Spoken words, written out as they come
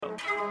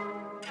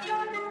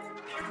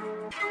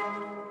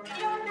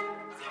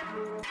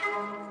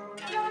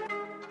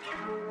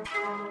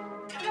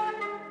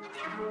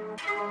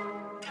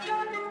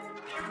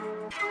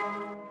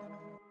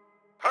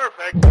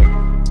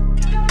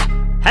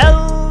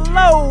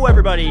Hello,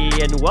 everybody,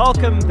 and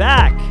welcome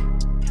back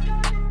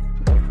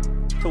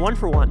to One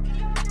for One.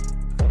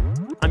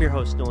 I'm your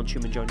host, Nolan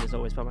Schumann, joined as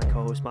always by my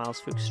co-host, Miles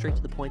Fuchs. Straight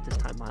to the point this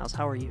time, Miles.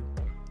 How are you?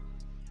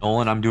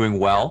 Nolan, I'm doing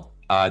well.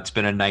 It's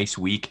been a nice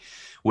week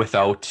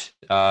without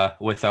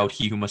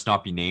he who must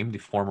not be named, the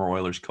former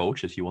Oilers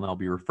coach, as he will now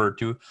be referred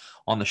to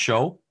on the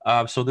show.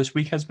 So this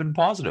week has been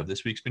positive.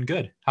 This week's been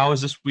good. How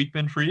has this week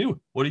been for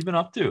you? What have you been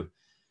up to?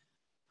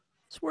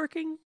 It's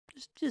working.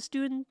 Just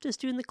doing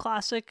the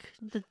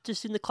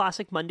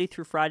classic Monday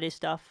through Friday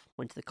stuff.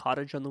 Went to the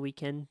cottage on the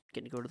weekend.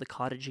 Getting to go to the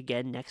cottage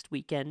again next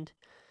weekend.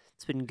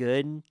 It's been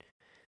good.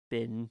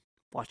 Been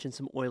watching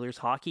some Oilers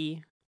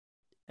hockey,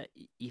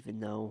 even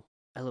though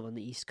I live on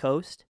the East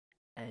Coast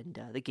and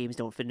the games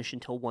don't finish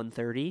until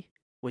 1:30,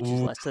 which is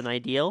less than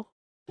ideal.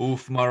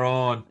 Oof,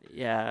 Maroon.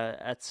 Yeah,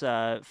 that's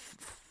 5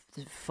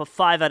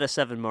 out of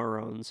 7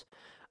 Marons.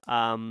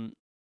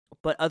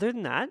 But other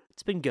than that,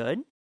 it's been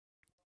good.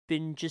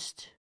 Been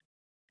just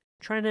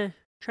trying to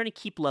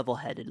keep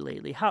level-headed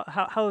lately. How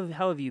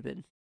have you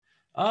been?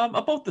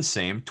 About the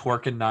same.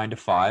 Twerking 9 to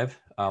 5.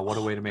 What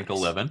a way to make a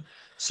living.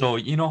 So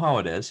you know how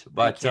it is.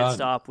 But we can't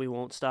stop. We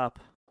won't stop.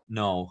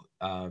 No,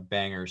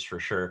 bangers for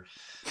sure.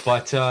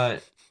 But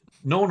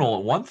no.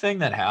 One thing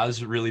that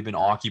has really been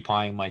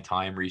occupying my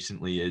time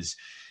recently is,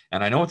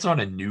 and I know it's not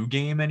a new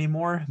game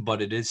anymore,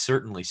 but it is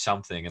certainly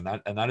something, and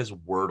that is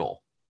Wordle.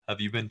 Have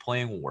you been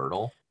playing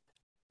Wordle?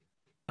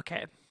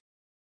 Okay.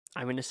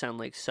 I'm going to sound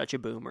like such a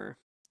boomer.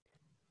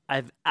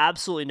 I've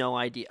absolutely no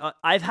idea.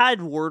 I've had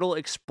Wordle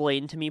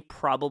explained to me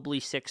probably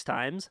 6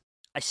 times.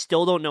 I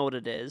still don't know what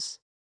it is,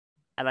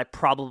 and I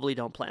probably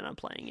don't plan on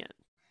playing it.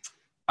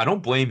 I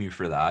don't blame you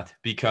for that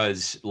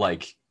because,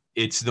 like,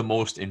 it's the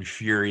most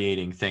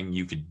infuriating thing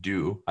you could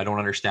do. I don't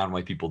understand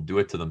why people do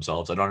it to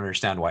themselves. I don't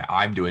understand why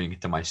I'm doing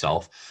it to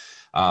myself.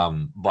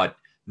 But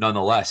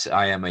nonetheless,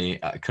 I am a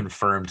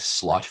confirmed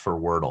slut for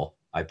Wordle.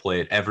 I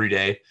play it every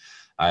day.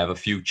 I have a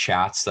few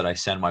chats that I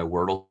send my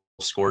Wordle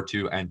score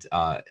to, and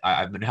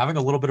I've been having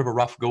a little bit of a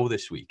rough go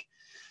this week.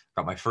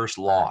 Got my first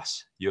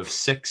loss. You have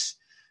six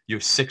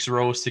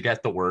rows to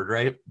get the word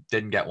right.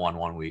 Didn't get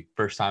one week.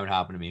 First time it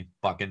happened to me.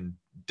 Fucking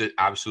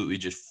absolutely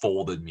just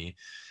folded me.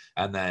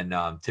 And then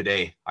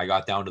today I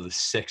got down to the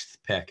 6th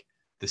pick,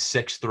 the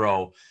 6th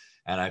row,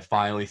 and I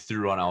finally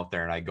threw one out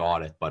there and I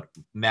got it. But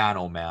man,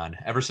 oh man,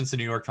 ever since the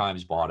New York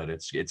Times bought it,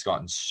 it's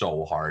gotten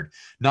so hard.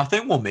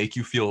 Nothing will make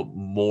you feel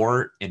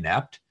more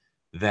inept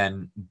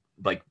than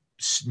like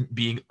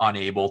being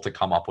unable to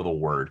come up with a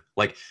word,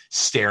 like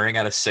staring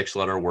at a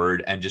 6-letter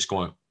word and just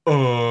going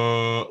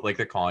like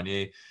the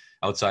Kanye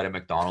outside of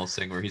McDonald's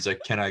thing where he's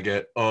like, can I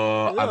get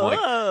I'm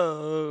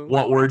like,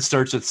 what word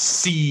starts with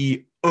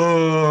C?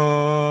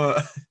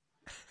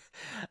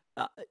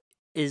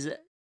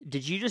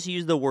 Did you just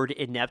use the word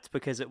inept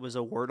because it was a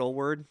Wordle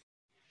word?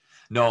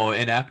 No,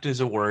 inept is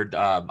a word.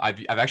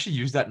 I've actually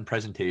used that in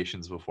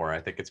presentations before. I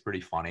think it's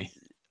pretty funny.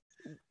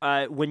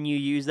 When you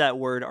use that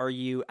word, are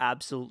you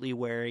absolutely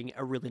wearing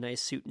a really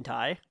nice suit and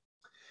tie?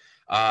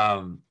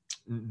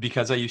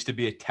 Because I used to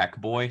be a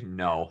tech boy,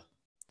 no.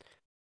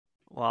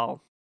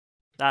 Well,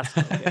 that's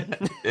no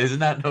good. Isn't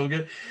that no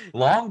good?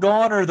 Long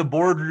gone are the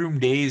boardroom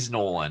days,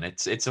 Nolan.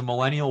 It's a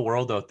millennial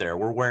world out there.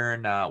 We're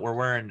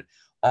wearing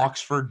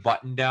Oxford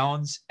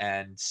button-downs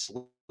and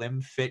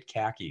slim fit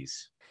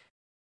khakis.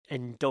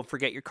 And don't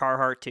forget your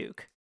Carhartt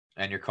toque.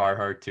 And your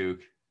Carhartt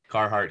toque.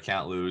 Carhartt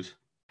can't lose.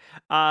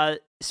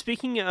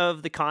 Speaking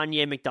of the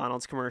Kanye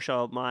McDonald's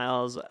commercial,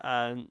 Miles,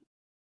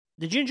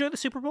 did you enjoy the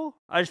Super Bowl?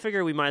 I just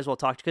figured we might as well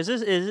talk because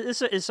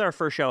this is our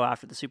first show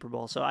after the Super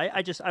Bowl, so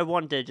I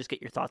wanted to just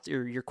get your thoughts,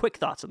 your quick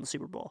thoughts on the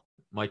Super Bowl.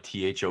 My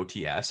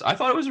THOTS. I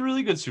thought it was a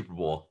really good Super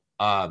Bowl.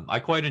 I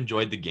quite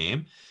enjoyed the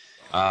game.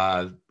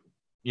 The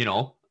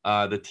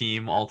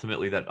team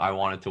ultimately that I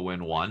wanted to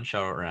win won.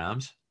 Shout out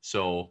Rams.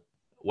 So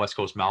West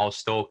Coast Mal was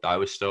stoked. I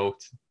was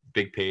stoked.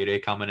 Big payday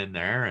coming in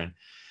there, and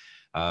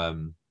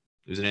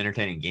it was an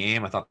entertaining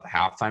game. I thought the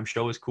halftime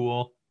show was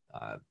cool.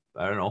 I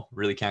don't know.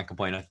 Really can't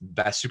complain.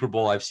 Best Super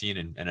Bowl I've seen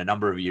in a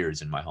number of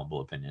years, in my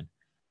humble opinion.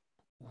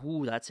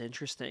 Ooh, that's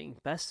interesting.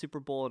 Best Super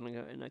Bowl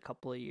in a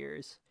couple of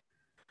years.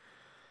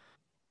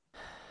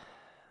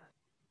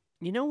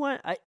 You know what?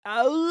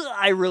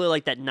 I really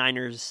like that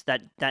Niners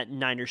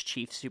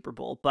Chiefs Super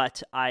Bowl,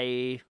 but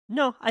I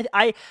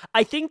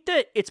think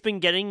that it's been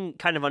getting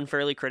kind of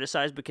unfairly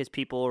criticized because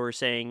people were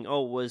saying,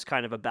 "Oh, it was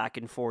kind of a back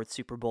and forth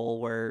Super Bowl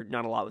where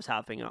not a lot was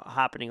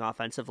happening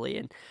offensively."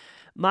 And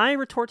my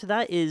retort to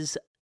that is,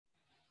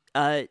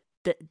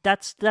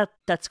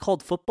 that's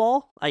called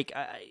football. Like,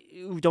 I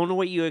don't know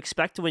what you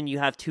expect when you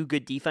have two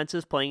good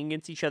defenses playing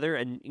against each other,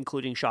 and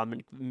including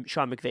Sean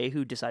McVay,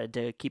 who decided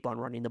to keep on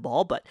running the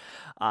ball. But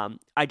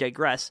I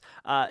digress.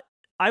 I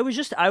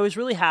was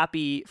really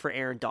happy for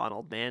Aaron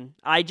Donald, man.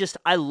 I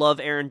love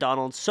Aaron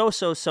Donald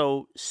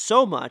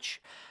so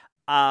much.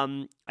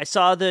 I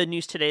saw the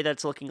news today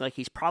that's looking like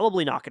he's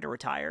probably not going to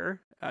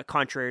retire,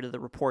 contrary to the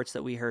reports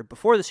that we heard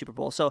before the Super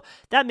Bowl. So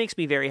that makes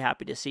me very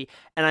happy to see.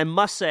 And I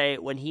must say,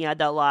 when he had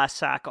that last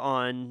sack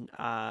on,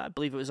 I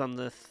believe it was on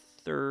the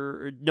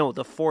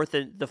the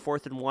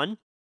fourth and one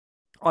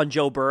on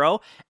Joe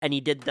Burrow, and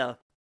he did the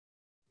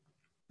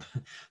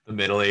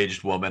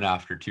middle-aged woman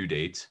after 2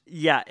 dates.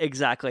 Yeah,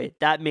 exactly.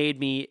 That made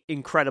me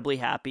incredibly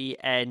happy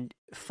and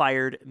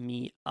fired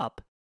me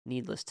up,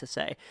 needless to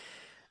say.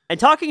 And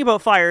talking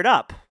about fired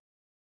up,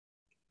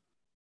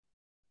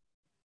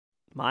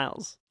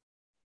 Miles.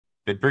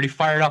 Been pretty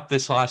fired up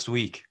this last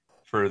week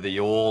for the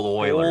old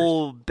Oilers.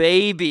 Oh,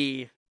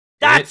 baby.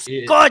 That's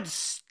good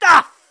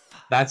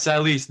stuff. That's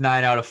at least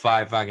 9 out of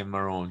 5 fucking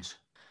Maroons.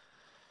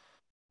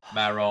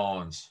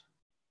 Maroons.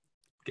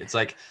 That's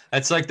like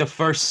the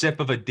first sip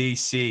of a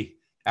DC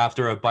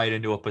after a bite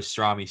into a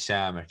pastrami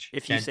sandwich.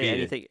 If you say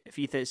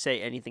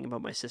anything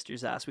about my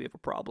sister's ass, we have a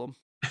problem.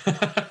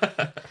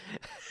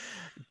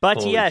 But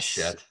Holy yes,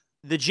 shit.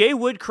 The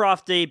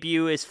W-oodcroft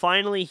debut is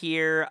finally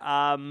here.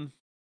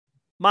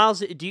 Miles,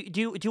 do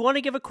you want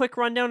to give a quick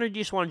rundown, or do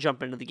you just want to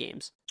jump into the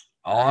games?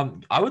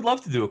 I would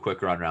love to do a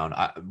quick run away.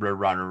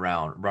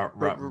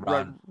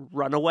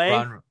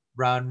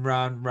 Run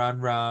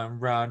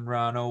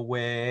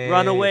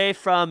away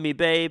from me,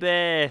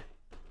 baby.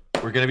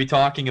 We're going to be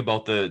talking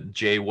about the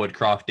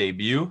W-oodcroft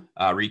debut,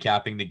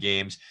 recapping the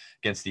games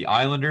against the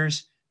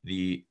Islanders,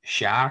 the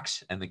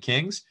Sharks, and the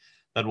Kings.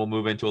 Then we'll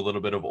move into a little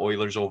bit of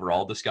Oilers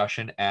overall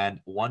discussion and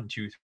 1,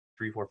 2,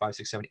 3, 4, 5,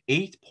 6, 7,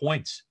 8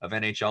 points of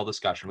NHL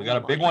discussion. We got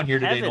a big one here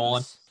today,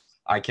 Nolan.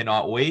 I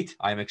cannot wait.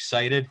 I'm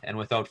excited. And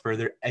without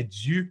further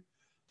ado,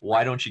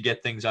 why don't you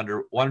get things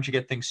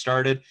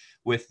started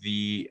with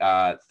the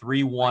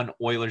 3-1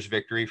 Oilers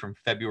victory from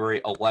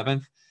February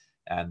 11th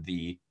and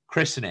the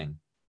christening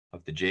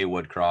of the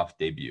W-oodcroft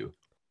debut.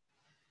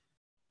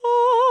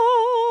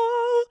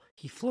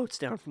 He floats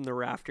down from the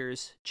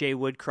rafters.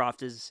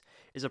 W-oodcroft is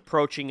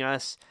approaching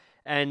us,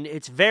 and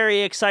it's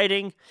very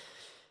exciting.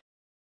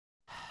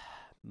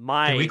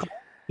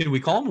 Can we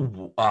call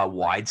him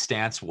Wide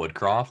Stance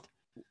Woodcroft?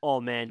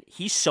 Oh man,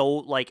 he's so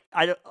like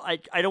I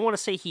don't want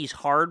to say he's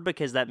hard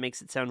because that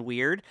makes it sound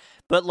weird,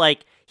 but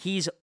like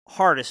he's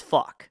hard as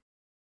fuck.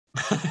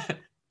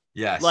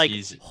 Yes, like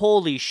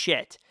holy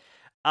shit.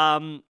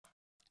 And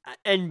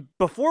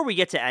before we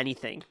get to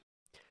anything,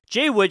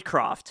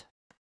 W-oodcroft,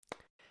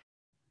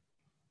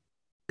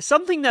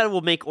 something that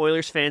will make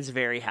Oilers fans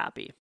very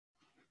happy.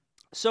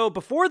 So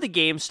before the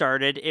game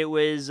started, it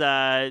was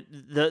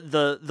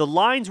the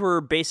lines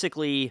were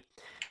basically,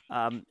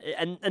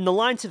 and the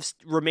lines have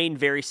remained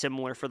very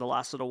similar for the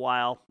last little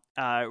while.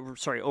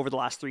 Over the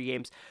last 3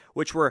 games,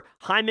 which were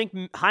Hyman,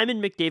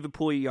 McDavid,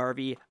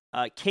 Puljujärvi,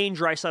 Kane,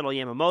 Draisaitl,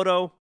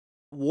 Yamamoto,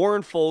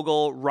 Warren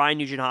Foegele, Ryan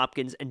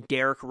Nugent-Hopkins, and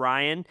Derek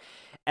Ryan.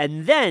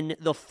 And then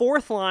the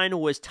fourth line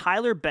was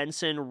Tyler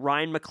Benson,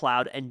 Ryan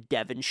McLeod, and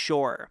Devin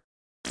Shore.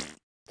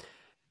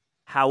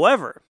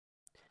 However,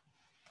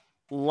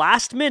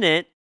 last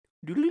minute,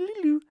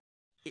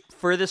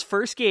 for this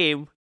first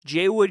game,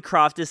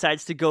 W-oodcroft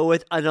decides to go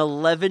with an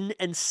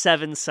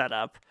 11-7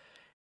 setup.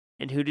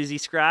 And who does he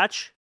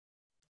scratch?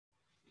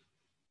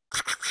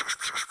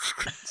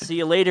 See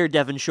you later,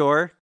 Devin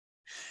Shore.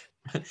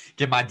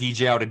 Get my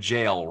DJ out of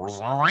jail.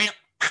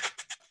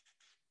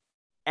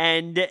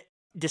 And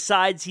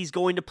decides he's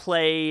going to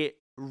play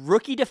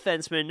rookie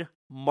defenseman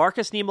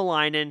Markus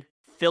Niemelainen,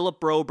 Philip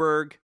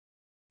Broberg,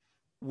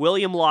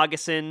 William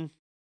Lagesson,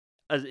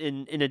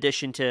 in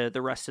addition to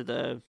the rest of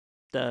the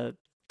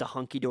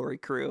hunky-dory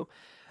crew.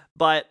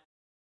 But,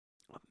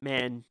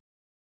 man,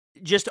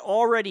 just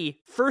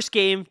already, first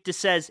game just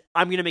says,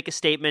 I'm going to make a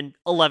statement,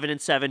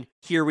 11-7,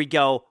 here we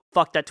go.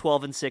 Fuck that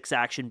 12-6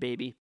 action,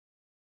 baby.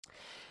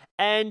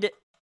 And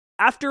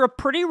after a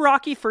pretty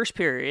rocky first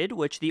period,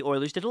 which the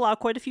Oilers did allow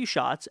quite a few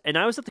shots, and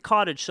I was at the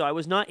cottage, so I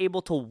was not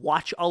able to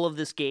watch all of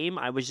this game.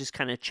 I was just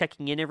kind of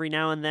checking in every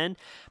now and then,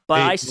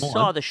 but I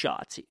saw the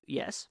shots.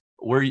 Yes.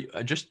 Were you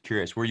just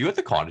curious? Were you at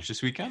the cottage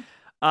this weekend?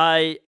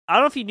 I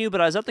don't know if you knew,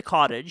 but I was at the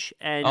cottage,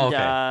 and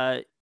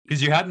okay.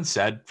 Because you hadn't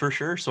said for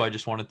sure, so I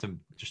just wanted to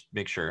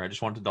make sure. I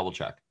just wanted to double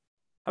check.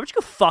 How about you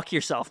go fuck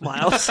yourself,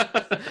 Miles?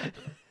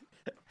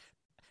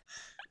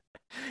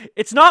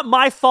 It's not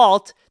my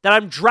fault that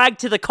I'm dragged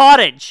to the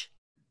cottage.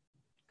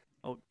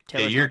 Oh,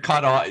 okay, you're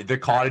cut off. The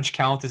cottage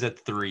count is at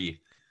 3.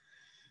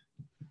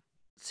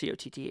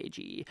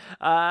 COTTAGE.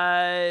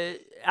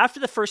 After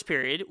the first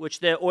period, which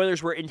the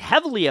Oilers were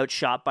heavily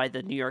outshot by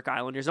the New York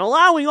Islanders and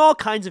allowing all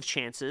kinds of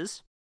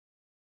chances,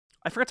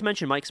 I forgot to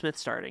mention Mike Smith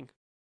starting.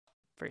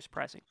 Very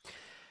surprising.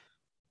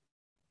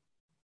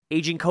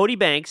 Agent Cody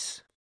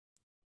Banks,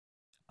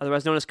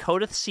 otherwise known as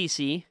Codith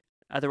Ceci,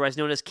 otherwise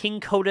known as King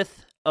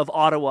Codith of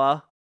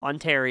Ottawa,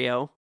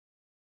 Ontario.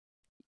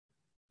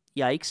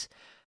 Yikes.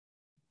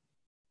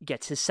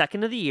 Gets his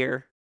second of the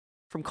year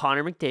from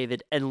Connor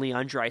McDavid and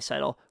Leon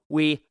Draisaitl.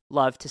 We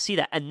love to see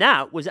that. And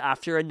that was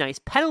after a nice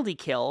penalty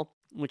kill,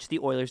 which the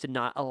Oilers did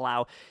not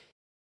allow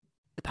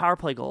the power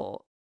play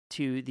goal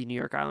to the New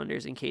York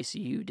Islanders, in case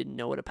you didn't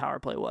know what a power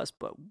play was,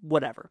 but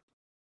whatever.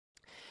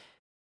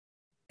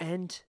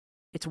 And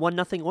it's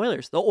 1-0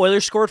 Oilers. The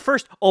Oilers scored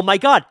first. Oh my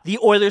God, the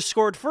Oilers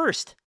scored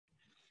first.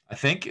 I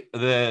think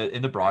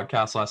in the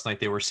broadcast last night,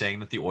 they were saying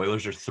that the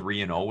Oilers are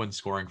 3-0 when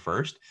scoring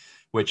first,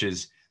 which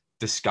is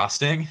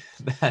disgusting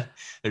that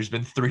there's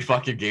been 3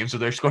 fucking games where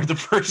they scored the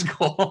first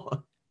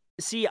goal.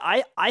 See,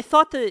 I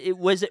thought that it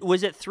was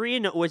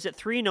 3-0. Was it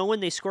 3-0 when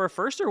they score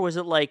first, or was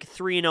it like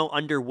 3-0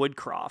 under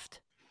Woodcroft?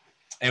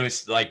 It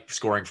was like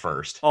scoring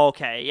first.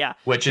 Okay, yeah.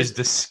 Which is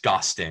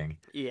disgusting.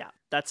 Yeah,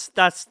 that's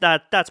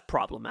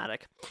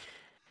problematic.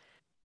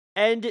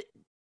 And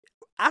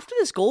after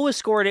this goal was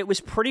scored, it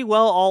was pretty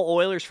well all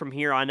Oilers from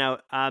here on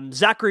out.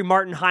 Zachary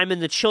Martin Hyman,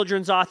 the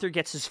children's author,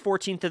 gets his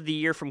 14th of the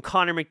year from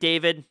Connor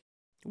McDavid.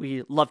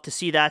 We love to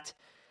see that.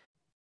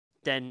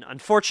 Then,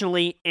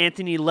 unfortunately,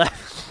 Anthony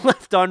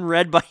left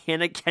unread by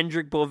Hannah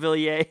Kendrick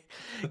Beauvillier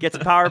gets a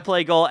power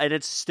play goal, and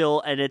it's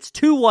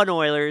 2-1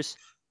 Oilers.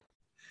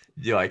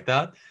 Do you like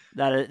that?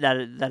 That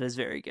is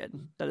very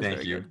good. That is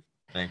very good.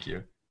 Thank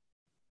you.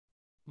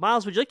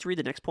 Miles, would you like to read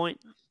the next point?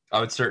 I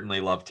would certainly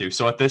love to.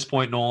 So at this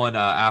point, Nolan,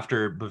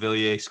 after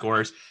Beauvillier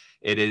scores,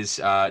 it is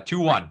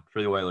 2-1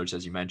 for the Oilers,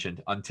 as you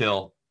mentioned,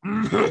 until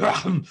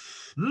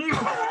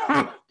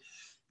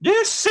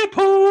yes,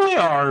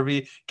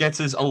 Harvey gets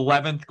his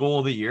 11th goal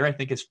of the year. I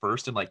think his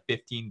first in like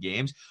 15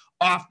 games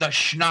off the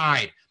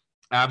schneid.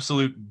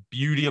 Absolute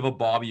beauty of a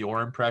Bobby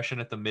Orr impression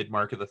at the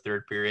mid-mark of the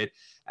third period.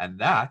 And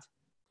that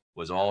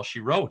was all she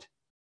wrote,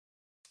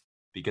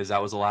 because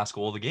that was the last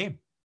goal of the game.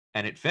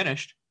 And it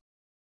finished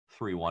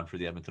 3-1 for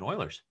the Edmonton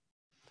Oilers.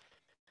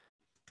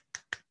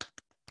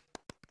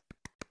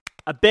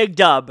 A big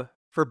dub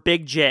for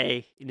Big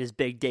J in his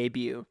big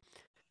debut.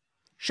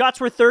 Shots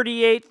were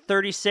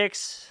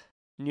 38-36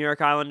 New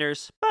York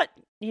Islanders, but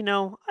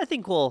I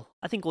think we'll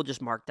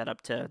just mark that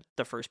up to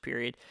the first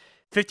period.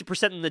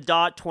 50% in the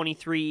dot,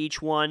 23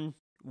 each one,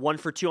 1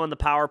 for 2 on the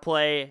power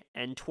play,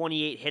 and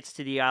 28 hits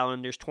to the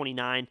Islanders,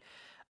 29.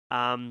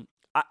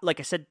 Like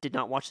I said, did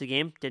not watch the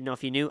game. Didn't know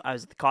if you knew. I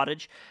was at the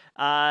cottage.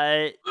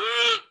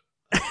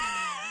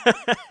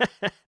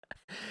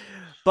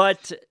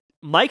 But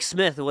Mike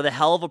Smith with a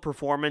hell of a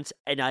performance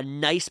and a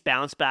nice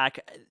bounce back.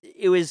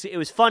 It was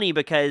funny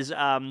because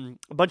a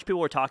bunch of people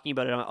were talking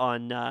about it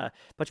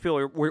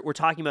were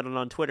talking about it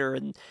on Twitter,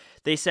 and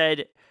they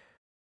said,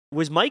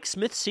 was Mike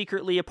Smith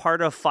secretly a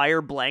part of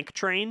Fire Blank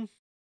Train?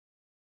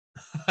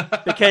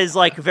 Because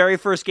like very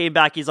first game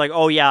back, he's like,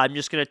 oh yeah, I'm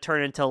just gonna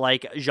turn into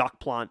like Jacques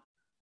Plante.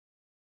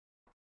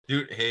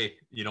 Dude, hey,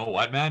 you know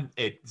what, man?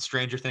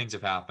 Stranger things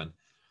have happened.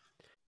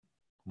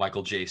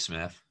 Michael J.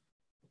 Smith.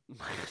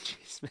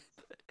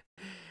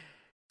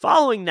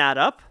 Following that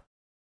up,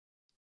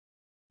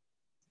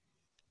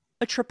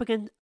 a trip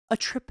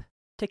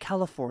to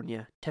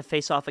California to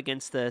face off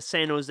against the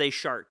San Jose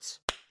Sharks.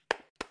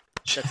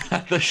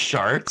 The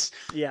Sharks?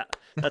 Yeah,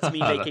 that's me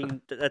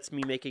making. That's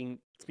me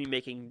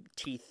making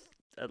teeth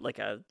like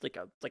a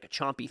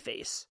chompy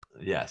face.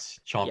 Yes,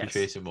 chompy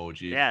face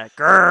emoji. Yeah,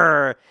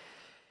 grrr.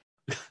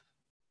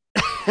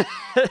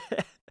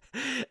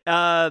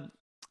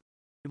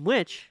 In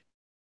which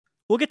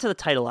we'll get to the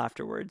title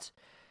afterwards,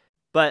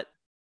 but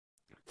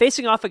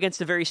facing off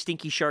against a very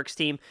stinky Sharks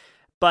team,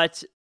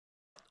 but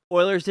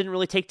Oilers didn't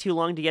really take too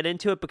long to get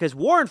into it because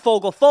Warren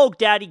Folk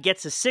Daddy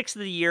gets his 6th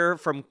of the year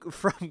from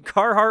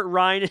Carhartt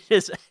Ryan in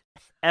his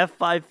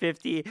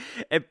F550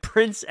 and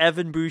Prince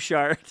Evan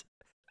Bouchard.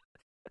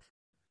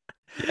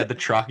 He had the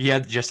truck. He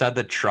just had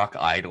the truck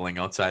idling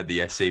outside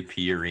the SAP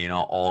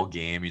arena all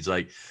game. He's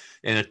like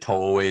in a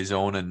tow-away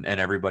zone, and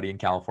everybody in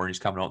California is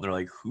coming out, and they're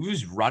like,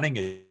 who's running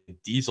a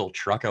diesel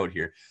truck out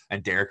here?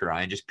 And Derek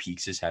Ryan just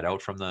peeks his head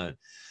out from the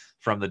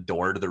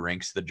door to the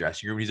rinks to the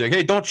dressing room. He's like,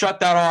 hey, don't shut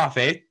that off,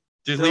 eh?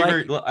 Just leave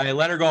her.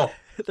 Let her go.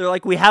 They're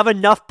like, we have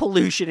enough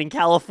pollution in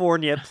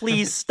California.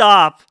 Please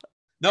stop.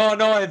 No,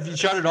 if you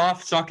shut it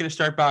off, it's not going to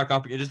start back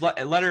up again. Just let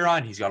her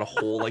on. He's got a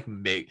whole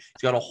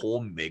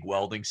MIG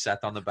welding set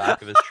on the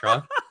back of his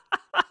truck.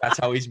 That's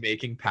how he's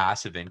making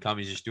passive income.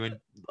 He's just doing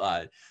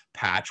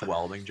patch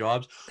welding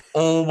jobs.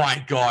 Oh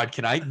my God.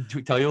 Can I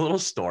tell you a little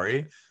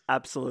story?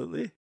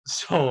 Absolutely.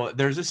 So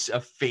there's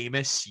a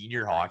famous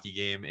senior hockey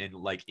game in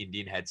like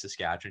Indian Head,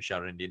 Saskatchewan.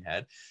 Shout out Indian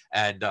Head.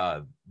 And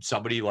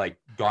somebody like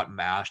got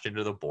mashed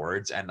into the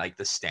boards and like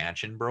the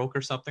stanchion broke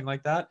or something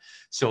like that.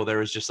 So there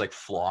was just like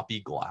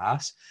floppy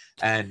glass.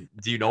 And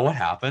do you know what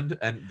happened?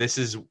 And this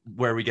is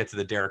where we get to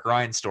the Derek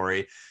Ryan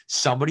story.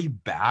 Somebody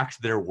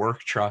backed their work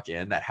truck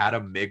in that had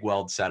a MIG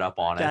weld set up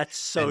on it. That's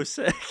so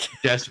sick.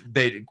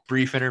 They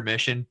brief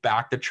intermission,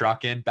 backed the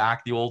truck in,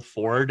 backed the old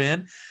Ford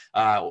in,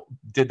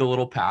 did the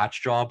little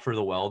patch job for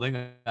the welding.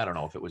 I don't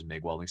know if it was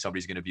MIG welding.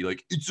 Somebody's going to be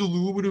like, it's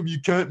aluminum.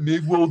 You can't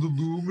MIG weld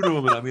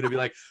aluminum. And I'm going to be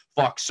like,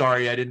 fuck,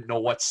 sorry. I didn't know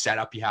what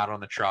setup you had on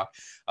the truck.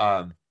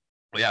 But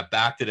yeah,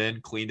 backed it in,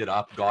 cleaned it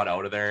up, got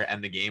out of there,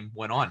 and the game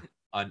went on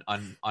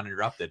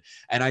uninterrupted.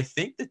 And I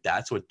think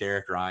that's what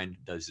Derek Ryan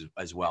does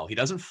as well. He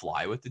doesn't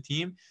fly with the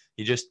team.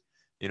 He just,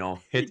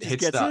 hits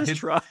the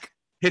truck.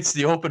 Hits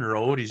the open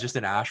road. He's just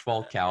an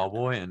asphalt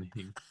cowboy, and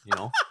he,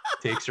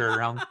 takes her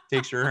around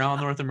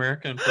North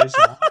America and plays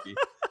some hockey.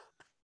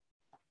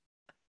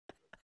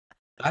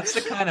 That's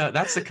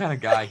the kind of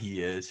guy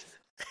he is.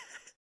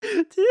 Do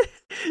you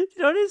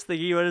know what I was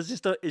thinking about? It's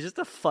just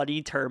a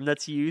funny term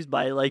that's used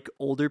by like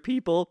older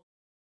people.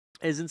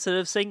 Is instead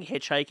of saying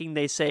hitchhiking,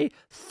 they say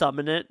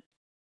thumbing it.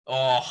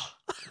 Oh.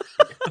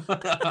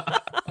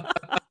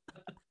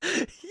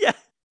 Yeah.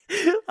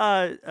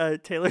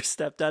 Taylor's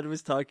stepdad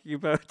was talking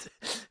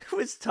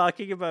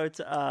about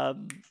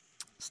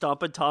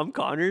Stompin' Tom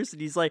Connors,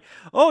 and he's like,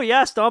 "Oh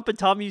yeah, Stompin'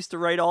 Tom used to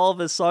write all of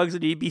his songs,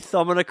 and he'd be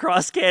thumbing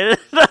across Canada."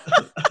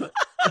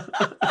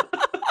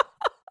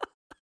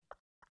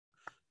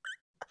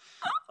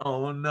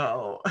 Oh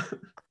no.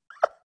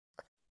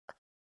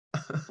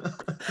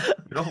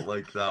 You don't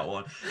like that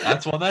one.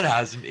 That's one that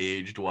hasn't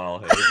aged well.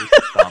 Hey,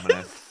 just thumbing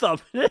it.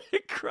 Thumbing it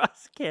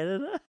across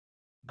Canada.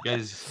 You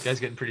guys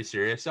getting pretty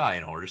serious? I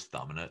know, we're just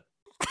thumbing it.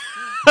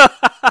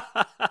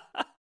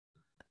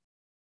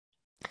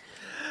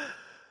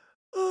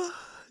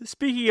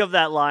 Speaking of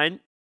that line,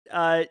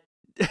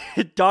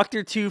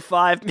 Dr.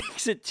 2-5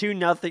 makes it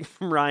 2-0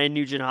 from Ryan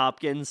Nugent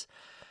Hopkins.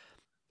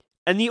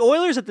 And the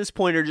Oilers at this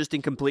point are just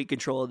in complete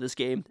control of this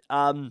game.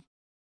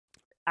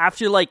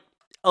 After like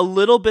a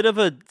little bit of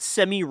a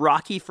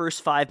semi-rocky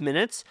first 5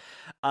 minutes,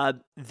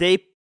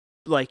 they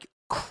like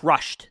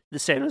crushed the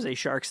San Jose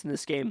Sharks in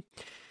this game.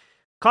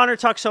 Connor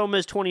tucks home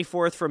his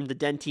 24th from the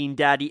Dentine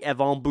daddy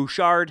Evan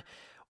Bouchard.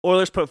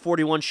 Oilers put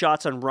 41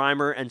 shots on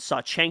Reimer and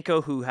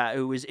Sawchenko,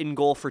 who was in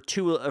goal for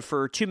 2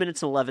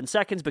 minutes and 11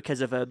 seconds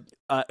because of a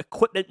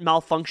equipment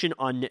malfunction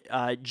on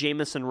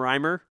Jamison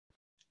Reimer.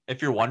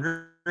 If you're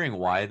wondering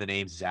why the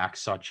name Zach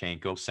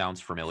Sawchenko sounds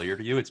familiar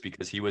to you, it's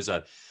because he was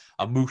a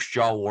Moose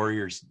Jaw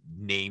Warriors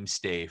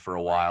namestay for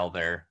a while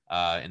there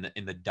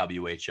in the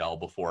WHL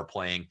before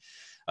playing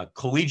a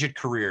collegiate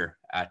career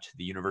at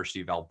the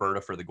University of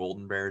Alberta for the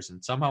Golden Bears,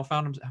 and somehow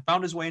found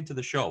his way into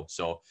the show.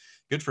 So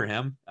good for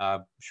him.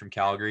 He's from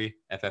Calgary.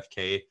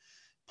 FFK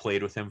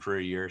played with him for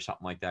a year,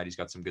 something like that. He's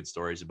got some good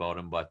stories about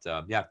him. But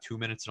 2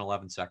 minutes and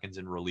 11 seconds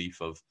in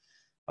relief of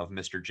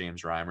Mr.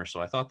 James Reimer.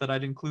 So I thought that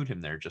I'd include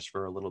him there just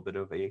for a little bit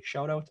of a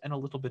shout out and a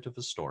little bit of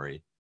a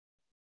story.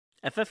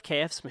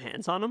 FFK have some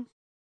hands on him?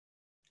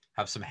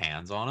 Have some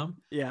hands on him?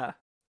 Yeah.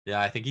 Yeah,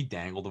 I think he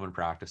dangled him in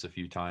practice a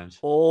few times.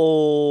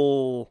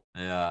 Oh.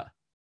 Yeah.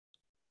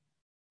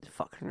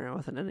 Fucking around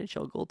with an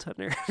NHL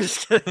goaltender.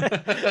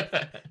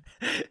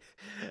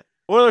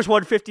 Oilers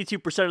won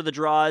 52% of the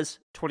draws,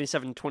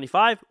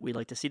 27-25. We'd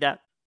like to see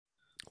that.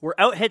 We're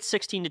out hit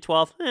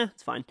 16-12.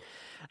 It's fine.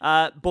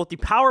 Both the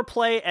power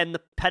play and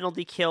the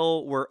penalty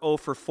kill were 0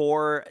 for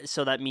 4,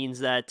 so that means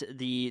that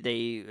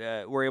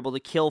they were able to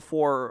kill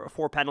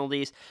four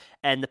penalties,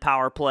 and the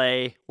power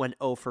play went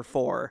 0 for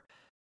 4,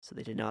 so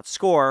they did not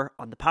score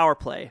on the power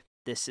play.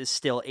 This is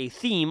still a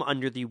theme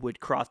under the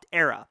Woodcroft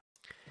era.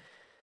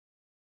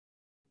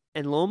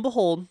 And lo and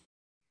behold,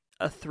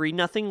 a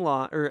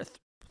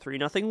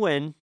 3-0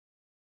 win.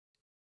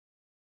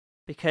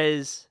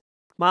 Because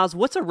Miles,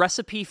 what's a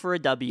recipe for a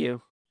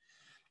W?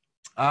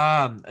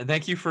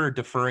 Thank you for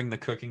deferring the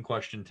cooking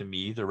question to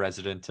me, the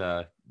resident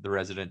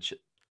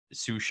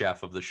sous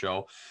chef of the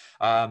show.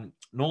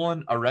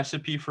 Nolan, a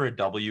recipe for a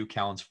W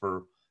calls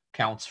for.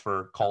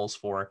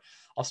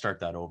 I'll start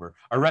that over.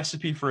 A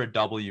recipe for a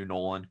W,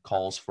 Nolan,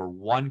 calls for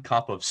 1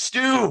 cup of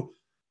stew.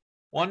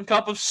 1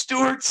 cup of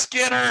Stuart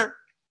Skinner.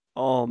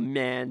 Oh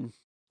man,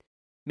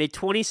 made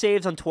 20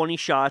 saves on 20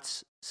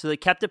 shots, so they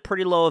kept a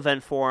pretty low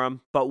event for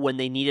him. But when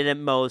they needed it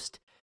most,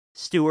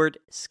 Stuart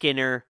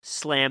Skinner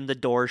slammed the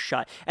door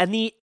shut. And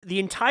the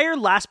entire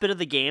last bit of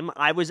the game,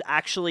 I was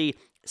actually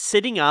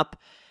sitting up,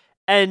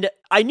 and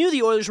I knew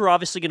the Oilers were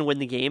obviously going to win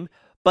the game,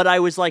 but I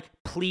was like,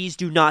 please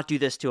do not do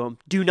this to him.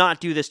 Do not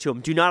do this to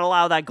him. Do not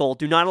allow that goal.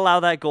 Do not allow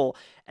that goal.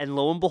 And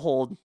lo and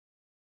behold,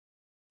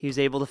 he was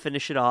able to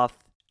finish it off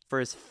for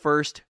his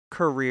first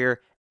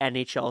career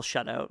NHL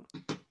shutout.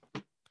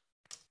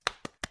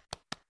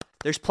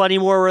 There's plenty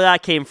more where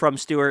that came from,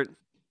 Stuart.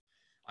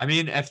 I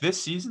mean, if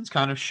this season's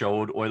kind of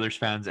showed Oilers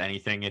fans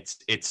anything,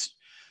 it's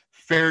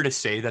fair to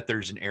say that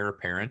there's an heir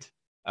apparent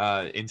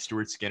in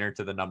Stuart Skinner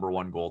to the number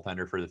 1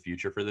 goaltender for the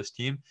future for this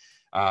team.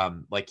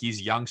 Like,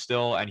 he's young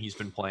still, and he's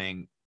been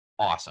playing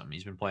awesome.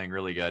 He's been playing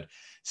really good.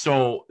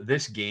 So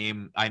this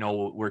game, I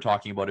know we're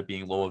talking about it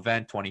being low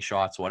event, 20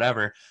 shots,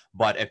 whatever,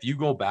 but if you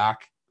go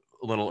back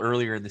a little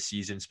earlier in the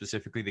season,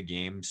 specifically the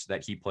games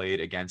that he played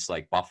against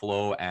like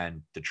Buffalo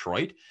and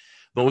Detroit,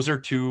 those are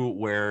 2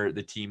 where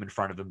the team in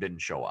front of him didn't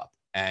show up.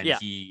 And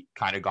he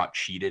kind of got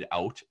cheated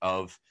out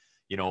of,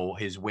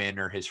 his win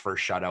or his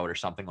first shutout or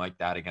something like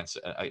that against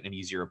an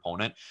easier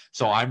opponent.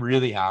 So I'm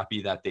really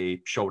happy that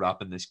they showed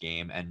up in this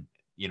game and,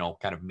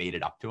 kind of made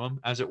it up to him,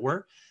 as it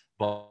were.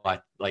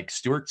 But like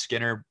Stuart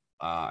Skinner,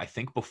 I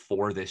think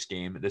before this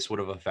game, this would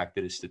have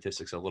affected his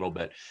statistics a little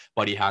bit,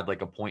 but he had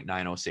like a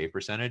 .90 save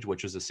percentage,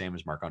 which was the same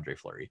as Marc-Andre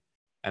Fleury.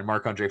 And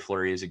Marc-Andre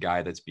Fleury is a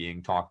guy that's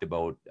being talked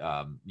about,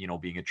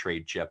 being a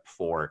trade chip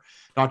for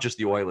not just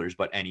the Oilers,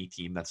 but any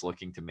team that's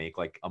looking to make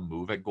like a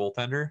move at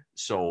goaltender.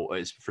 So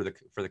is for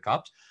the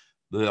Cup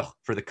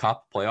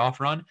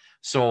playoff run.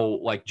 So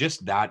like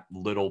just that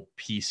little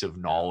piece of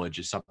knowledge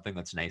is something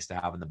that's nice to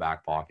have in the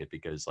back pocket,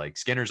 because like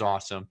Skinner's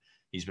awesome.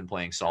 He's been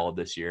playing solid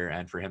this year.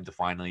 And for him to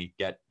finally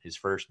get his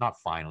first,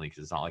 not finally,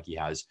 because it's not like he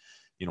has,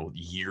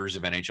 years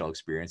of NHL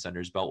experience under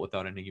his belt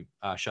without any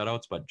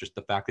shutouts, but just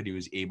the fact that he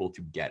was able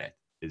to get it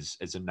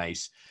is a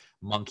nice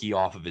monkey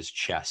off of his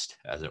chest,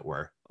 as it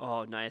were.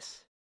 Oh,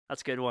 nice.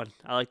 That's a good one.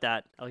 I like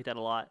that. I like that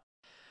a lot.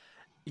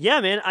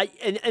 Yeah, man.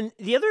 And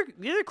the other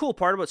cool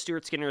part about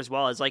Stuart Skinner as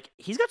well is like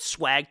he's got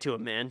swag to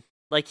him, man.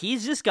 Like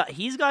he's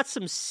got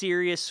some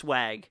serious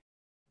swag.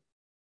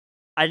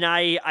 And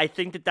I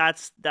think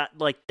that's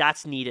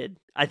needed.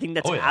 I think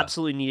that's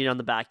absolutely needed on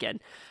the back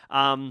end.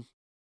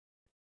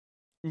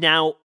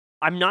 Now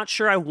I'm not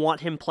sure I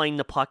want him playing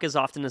the puck as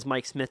often as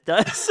Mike Smith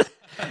does,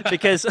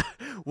 because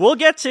we'll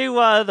get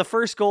to the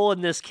first goal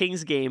in this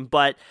Kings game,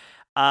 but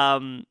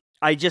I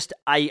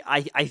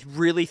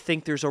really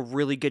think there's a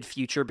really good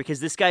future because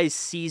this guy is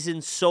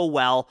seasoned so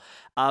well.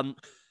 The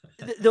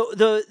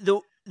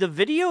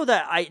video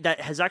that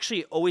has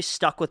actually always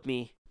stuck with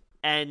me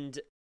and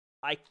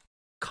I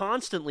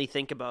constantly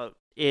think about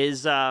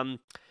is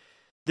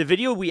the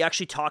video we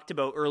actually talked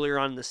about earlier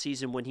on in the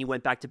season when he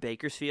went back to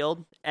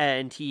Bakersfield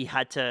and he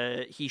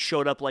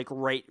showed up like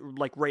right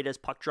as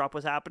puck drop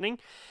was happening,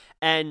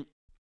 and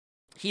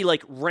he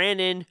like ran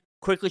in,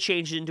 quickly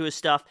changed into his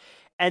stuff,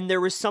 and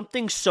there was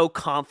something so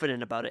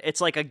confident about it.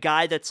 It's like a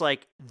guy that's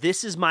like,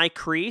 this is my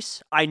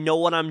crease, I know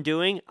what I'm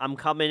doing, I'm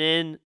coming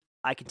in,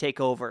 I can take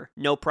over,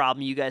 no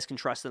problem, you guys can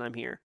trust that I'm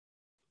here.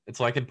 It's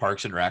like in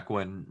Parks and Rec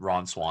when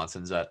Ron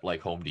Swanson's at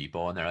like Home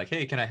Depot and they're like,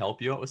 hey, can I help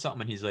you out with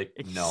something? And he's like,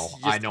 no,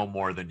 I know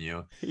more than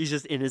you. He's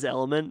just in his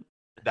element.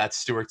 That's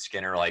Stuart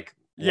Skinner, like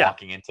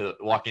walking into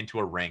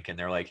a rink and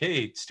they're like,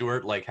 hey,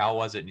 Stuart, like, how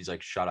was it? And he's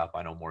like, shut up,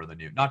 I know more than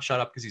you. Not shut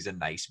up because he's a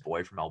nice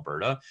boy from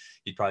Alberta.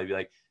 He'd probably be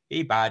like,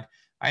 hey, bud,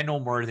 I know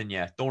more than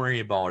you. Don't worry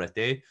about it,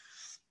 eh?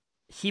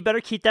 He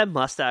better keep that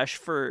mustache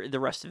for the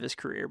rest of his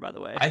career, by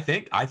the way. I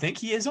think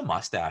he is a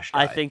mustache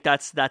guy. I think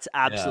that's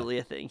absolutely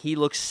a thing. He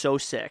looks so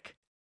sick.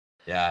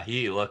 Yeah,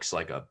 he looks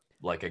like a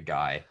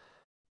guy.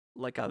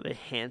 Like a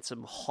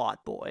handsome,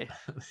 hot boy.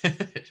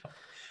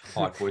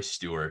 Hot boy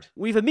Stewart.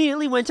 We've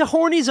immediately went to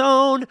Horny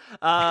Zone.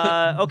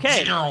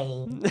 Okay.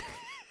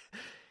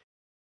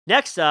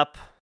 Next up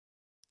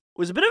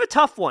was a bit of a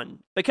tough one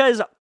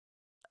because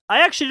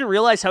I actually didn't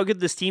realize how good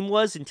this team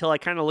was until I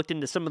kind of looked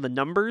into some of the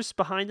numbers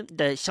behind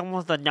them. Some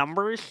of the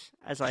numbers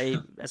as I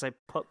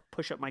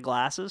push up my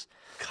glasses.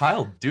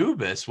 Kyle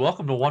Dubas,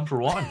 welcome to One for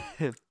One.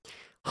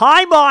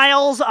 Hi,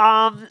 Miles.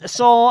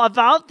 So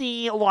about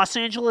the Los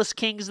Angeles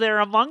Kings, they're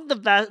among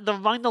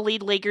the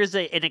lead leaguers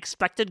in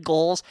expected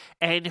goals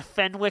and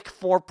Fenwick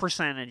for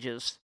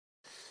percentages.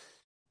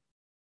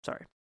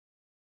 Sorry.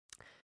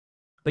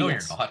 But no,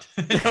 yes.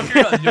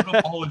 You're not. You don't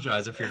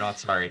apologize if you're not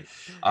sorry.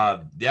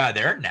 Yeah,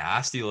 they're a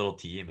nasty little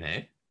team,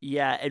 hey?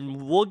 Yeah,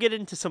 and we'll get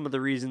into some of the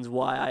reasons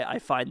why I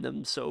find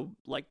them so,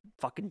 like,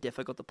 fucking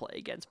difficult to play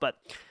against, but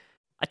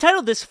I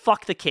titled this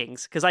 "Fuck the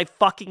Kings" because I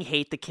fucking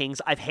hate the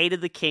Kings. I've hated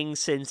the Kings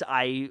since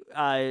I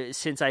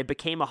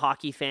became a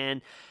hockey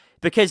fan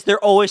because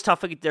they're always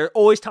tough. They're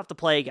always tough to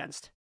play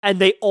against, and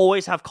they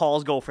always have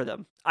calls go for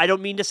them. I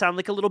don't mean to sound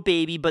like a little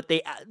baby, but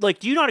they like.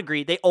 Do you not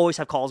agree? They always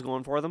have calls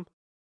going for them.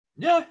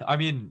 Yeah, I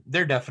mean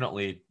they're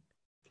definitely.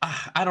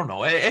 I don't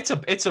know.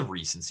 It's a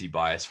recency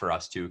bias for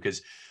us too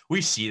because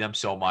we see them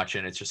so much,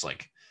 and it's just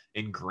like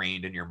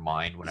ingrained in your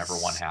mind whenever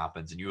one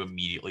happens, and you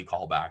immediately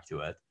call back to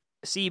it.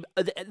 See,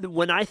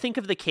 when I think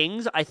of the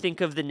Kings, I think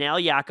of the Nail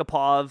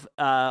Yakupov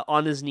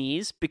on his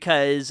knees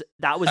because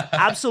that was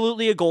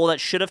absolutely a goal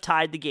that should have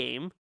tied the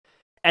game.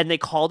 And they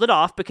called it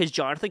off because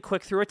Jonathan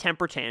Quick threw a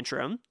temper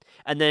tantrum.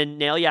 And then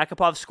Nail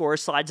Yakupov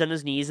scores, slides on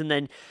his knees. And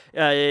then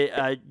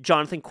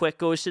Jonathan Quick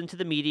goes into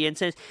the media and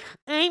says,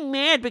 I'm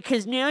mad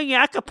because Nail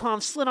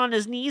Yakupov slid on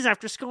his knees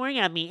after scoring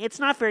at me. It's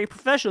not very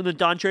professional. And then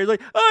Don Cherry's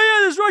like, oh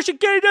yeah, this Russian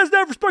kid, he doesn't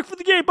have respect for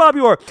the game, Bobby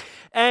Orr.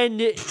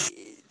 And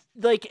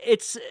like,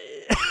 it's...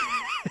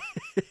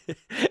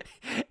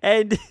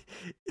 and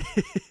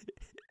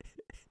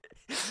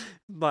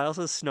Miles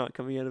has snot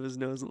coming out of his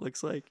nose, it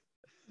looks like.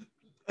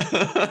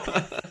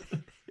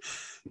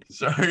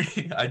 Sorry,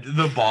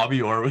 the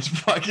Bobby Orr was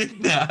fucking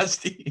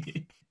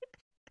nasty.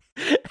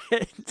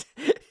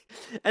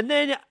 And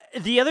then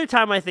the other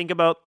time I think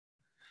about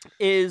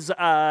is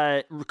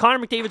Connor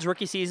McDavid's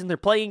rookie season. They're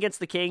playing against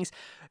the Kings.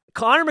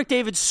 Connor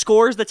McDavid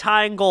scores the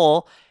tying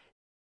goal.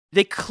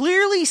 They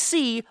clearly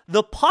see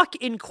the puck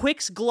in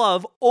Quick's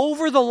glove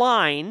over the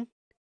line,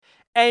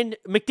 and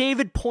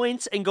McDavid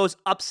points and goes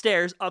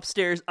upstairs,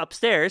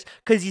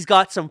 because he's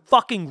got some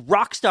fucking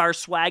rock star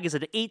swag as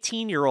an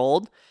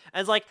 18-year-old.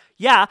 And it's like,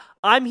 yeah,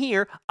 I'm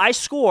here, I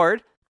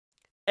scored.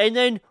 And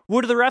then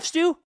what do the refs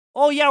do?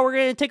 Oh yeah, we're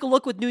going to take a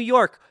look with New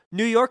York.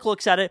 New York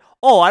looks at it.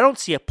 Oh, I don't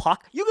see a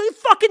puck. You can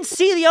fucking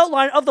see the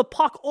outline of the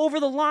puck over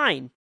the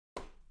line.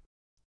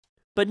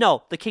 But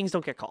no, the Kings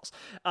don't get calls.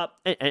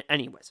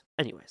 Anyways.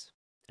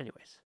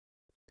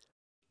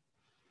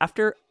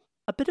 After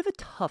a bit of a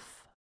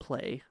tough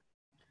play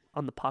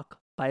on the puck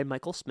by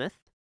Michael Smith,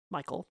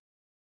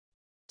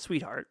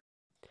 sweetheart,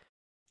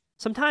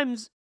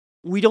 sometimes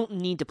we don't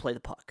need to play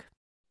the puck.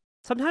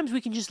 Sometimes we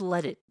can just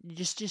let it,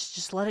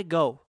 just let it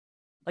go,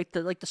 like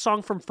the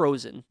song from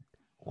Frozen.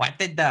 What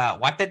did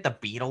the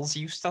Beatles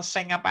used to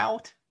sing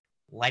about?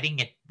 Letting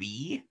it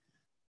be.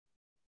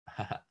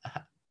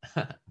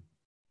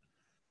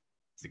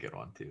 It's a good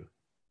one too.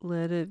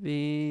 Let it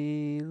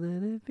be,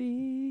 let it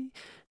be.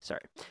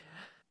 Sorry.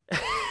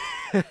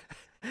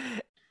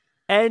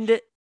 And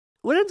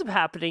what ends up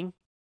happening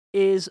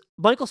is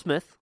Michael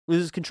Smith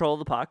loses control of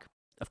the puck,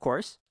 of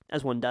course,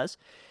 as one does.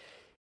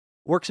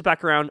 Works it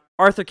back around.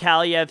 Arthur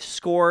Kaliev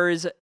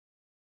scores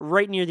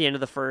right near the end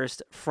of the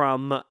first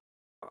from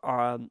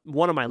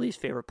one of my least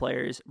favorite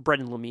players,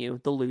 Brendan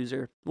Lemieux, the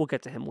loser. We'll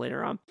get to him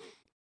later on.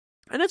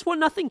 And it's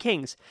 1-0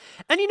 Kings.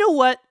 And you know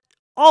what?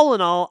 All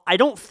in all, I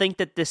don't think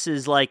that this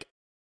isn't like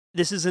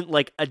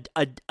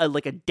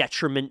a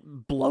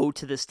detriment blow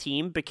to this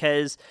team,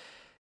 because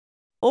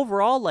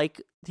overall,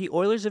 like, the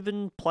Oilers have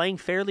been playing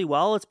fairly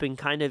well. It's been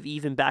kind of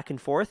even back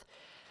and forth.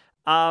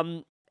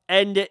 And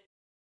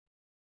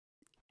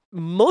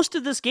most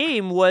of this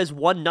game was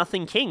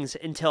 1-0 Kings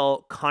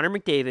until Connor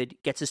McDavid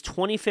gets his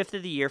 25th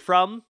of the year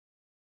from...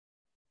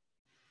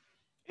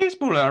 There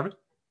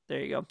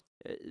you go.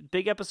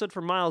 Big episode for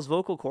Miles'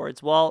 vocal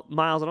cords. Well,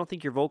 Miles, I don't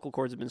think your vocal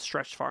cords have been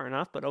stretched far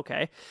enough, but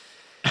okay.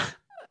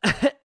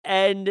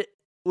 And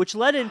which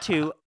led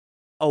into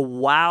a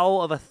wow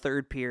of a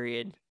third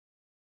period.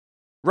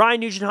 Ryan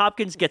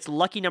Nugent-Hopkins gets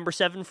lucky number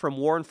 7 from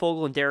Warren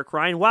Foegele and Derek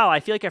Ryan. Wow, I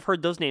feel like I've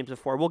heard those names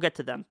before. We'll get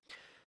to them.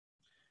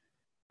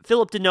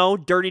 Philip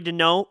Deneau, Dirty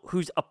Deneau,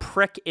 who's a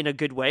prick in a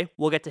good way.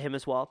 We'll get to him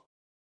as well.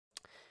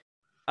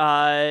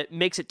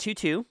 Makes it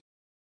 2-2.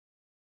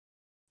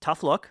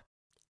 Tough look.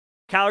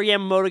 Kyle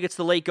Yamamoto gets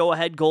the late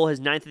go-ahead goal,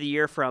 his 9th of the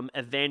year, from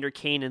Evander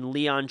Kane and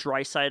Leon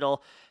Draisaitl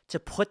to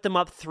put them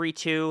up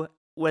 3-2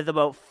 with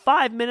about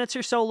 5 minutes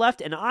or so left,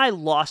 and I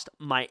lost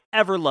my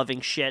ever-loving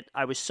shit.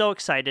 I was so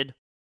excited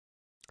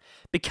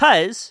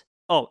because,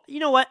 you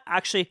know what?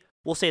 Actually,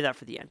 we'll save that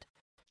for the end.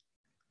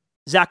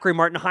 Zachary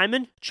Martin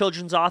Hyman,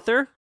 children's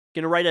author,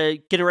 gonna write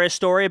a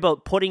story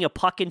about putting a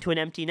puck into an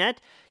empty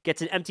net.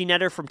 Gets an empty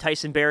netter from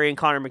Tyson Barrie and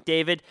Connor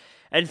McDavid.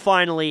 And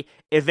finally,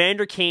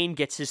 Evander Kane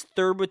gets his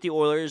third with the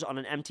Oilers on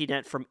an empty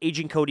net from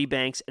Agent Cody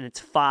Banks, and it's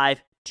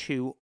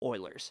 5-2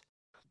 Oilers.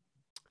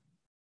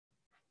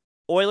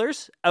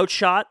 Oilers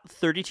outshot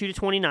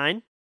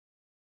 32-29.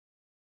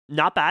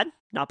 Not bad.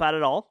 Not bad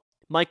at all.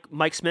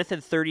 Mike Smith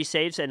had 30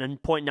 saves and a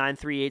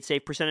 .938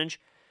 save percentage.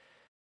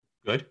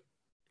 Good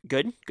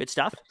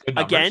stuff. Good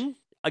Again,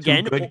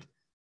 good.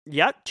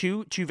 Yeah,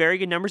 two very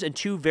good numbers and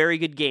 2 very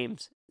good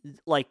games.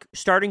 Like,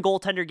 starting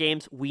goaltender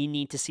games, we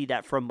need to see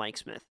that from Mike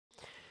Smith.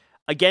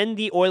 Again,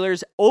 the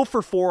Oilers 0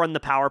 for 4 on the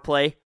power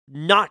play.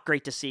 Not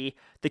great to see.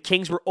 The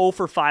Kings were 0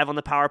 for 5 on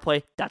the power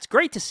play. That's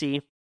great to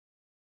see.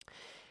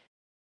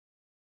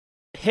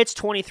 Hits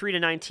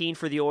 23-19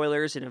 for the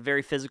Oilers in a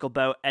very physical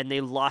bout, and they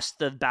lost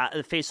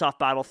the face-off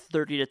battle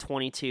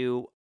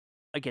 30-22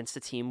 against a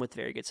team with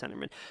very good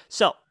centermen.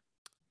 So,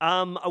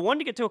 I wanted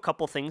to get to a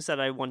couple things that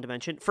I wanted to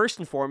mention. First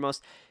and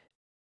foremost,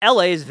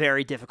 LA is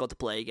very difficult to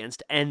play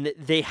against, and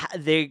they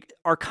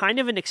are kind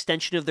of an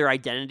extension of their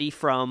identity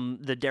from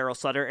the Darryl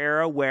Sutter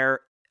era, where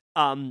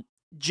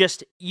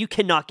just you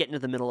cannot get into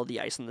the middle of the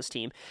ice on this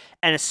team,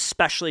 and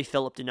especially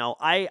Philip Deneau.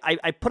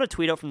 I put a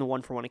tweet out from the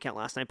 1-for-1 account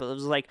last night, but it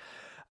was like,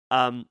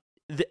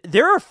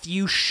 there are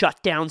few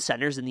shutdown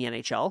centers in the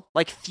NHL.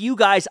 Like, few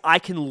guys I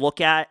can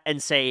look at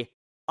and say,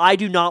 I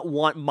do not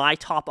want my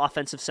top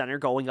offensive center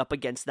going up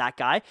against that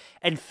guy.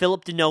 And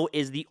Philip Deneau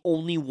is the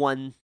only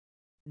one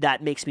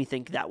that makes me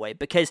think that way,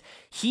 because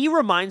he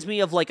reminds me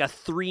of like a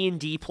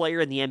 3-and-D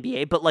player in the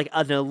NBA, but like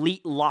an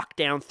elite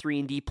lockdown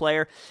 3-and-D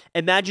player.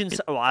 Imagine,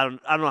 I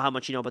don't know how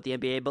much you know about the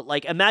NBA, but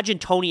like imagine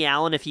Tony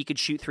Allen if he could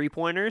shoot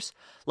 3-pointers,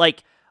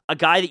 like a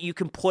guy that you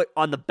can put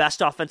on the best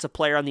offensive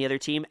player on the other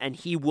team and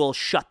he will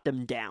shut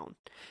them down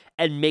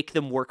and make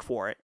them work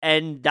for it.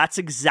 And that's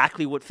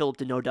exactly what Philip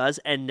Deneau does.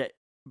 And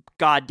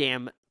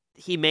goddamn,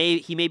 he may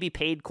be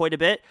paid quite a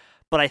bit,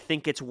 but I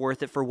think it's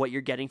worth it for what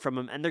you're getting from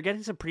him, and they're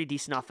getting some pretty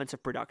decent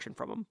offensive production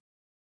from him.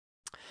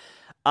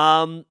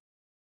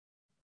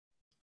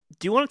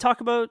 Do you want to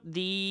talk about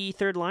the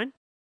third line?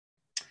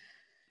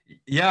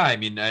 Yeah, I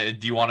mean,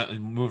 do you want to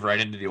move right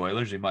into the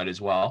Oilers? We might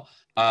as well.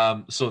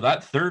 So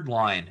that third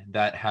line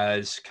that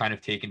has kind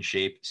of taken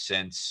shape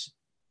since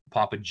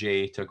Papa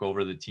J took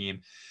over the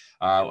team.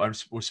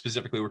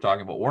 Specifically, we're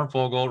talking about Warren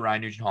Foegele,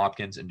 Ryan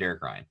Nugent-Hopkins, and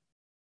Derek Ryan.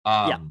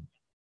 Yeah.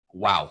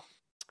 Wow.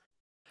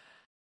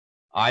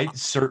 I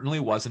certainly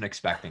wasn't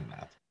expecting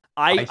that.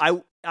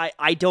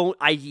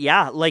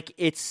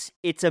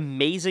 It's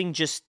amazing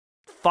just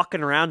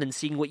fucking around and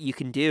seeing what you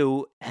can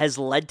do has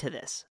led to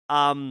this.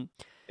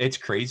 It's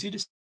crazy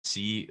to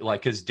see,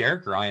 like, because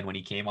Derek Ryan, when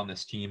he came on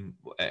this team,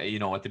 at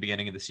the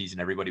beginning of the season,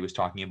 everybody was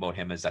talking about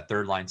him as that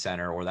third line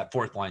center or that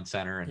fourth line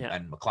center,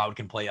 and McLeod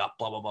can play up,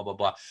 blah, blah, blah, blah,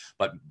 blah.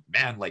 But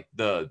man, like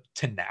the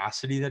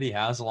tenacity that he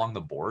has along the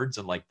boards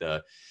and like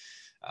the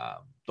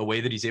way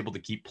that he's able to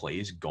keep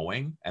plays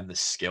going and the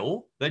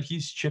skill that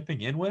he's chipping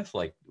in with,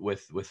 like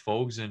with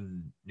Fogs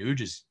and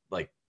Nuge, is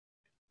like,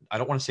 I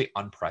don't want to say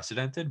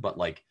unprecedented, but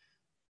like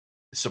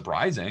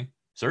surprising,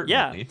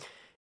 certainly.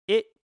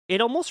 Yeah. It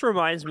almost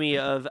reminds me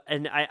of,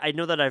 and I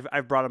know that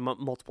I've brought him up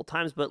multiple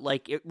times, but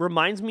like it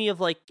reminds me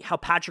of like how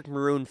Patrick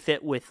Maroon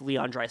fit with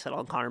Leon Draisaitl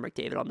and Connor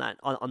McDavid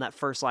on that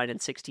first line in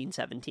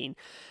 16-17.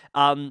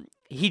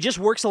 He just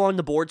works along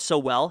the board so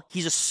well.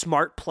 He's a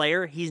smart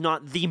player. He's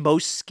not the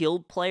most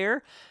skilled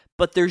player,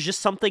 but there's just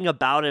something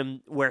about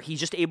him where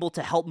he's just able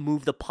to help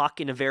move the puck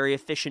in a very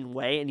efficient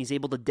way, and he's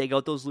able to dig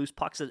out those loose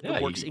pucks.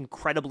 It works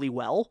incredibly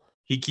well.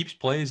 He keeps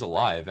plays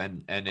alive,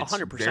 and it's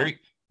 100%. very,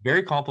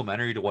 very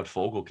complimentary to what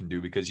Fogle can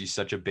do because he's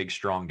such a big,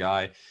 strong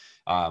guy.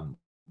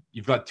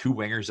 You've got two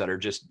wingers that are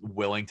just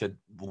willing to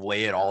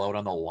lay it all out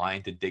on the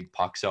line to dig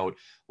pucks out,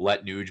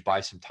 let Nuge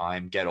buy some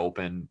time, get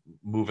open,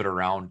 move it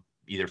around,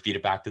 either feed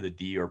it back to the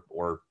D or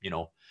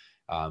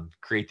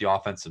create the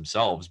offense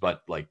themselves.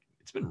 But like,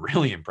 it's been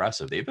really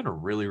impressive. They've been a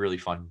really, really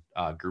fun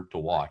group to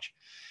watch.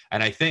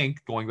 And I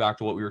think going back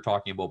to what we were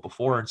talking about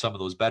before and some of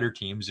those better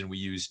teams, and we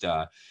used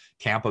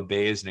Tampa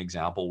Bay as an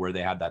example where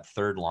they had that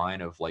third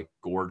line of like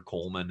Gord,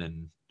 Coleman,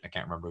 and I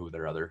can't remember who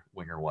their other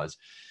winger was.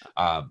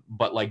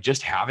 But like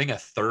just having a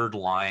third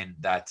line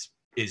that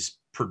is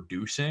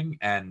producing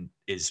and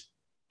is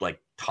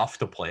like tough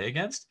to play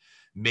against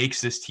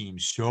makes this team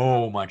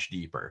so much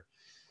deeper.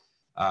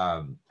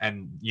 And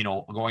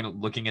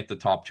looking at the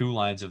top two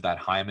lines of that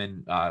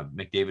Hyman,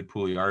 McDavid,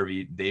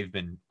 Puljujarvi, they've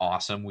been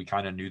awesome. We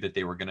kind of knew that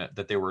they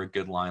were a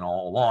good line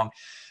all along.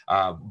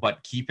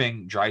 But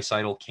keeping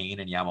Draisaitl,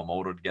 Kane, and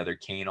Yamamoto together,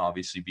 Kane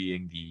obviously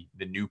being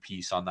the new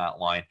piece on that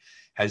line,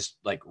 has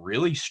like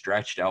really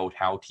stretched out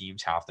how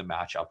teams have to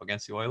match up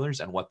against the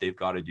Oilers and what they've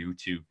got to do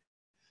to,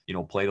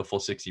 play the full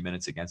 60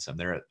 minutes against them.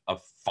 They're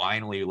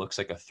finally looks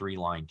like a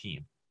 3-line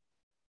team.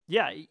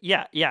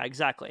 Yeah,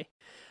 exactly.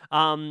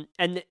 And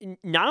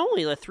not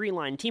only the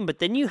 3-line team, but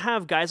then you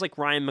have guys like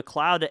Ryan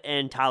McLeod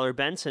and Tyler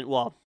Benson.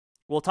 Well,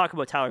 we'll talk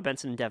about Tyler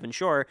Benson and Devin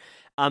Shore,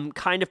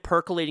 kind of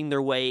percolating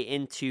their way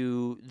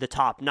into the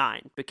top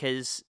 9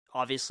 because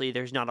obviously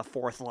there's not a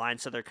fourth line,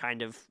 so they're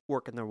kind of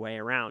working their way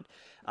around.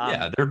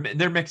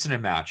 They're mixing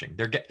and matching.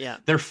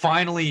 They're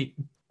finally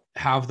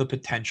have the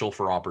potential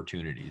for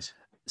opportunities.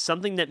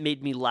 Something that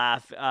made me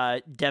laugh,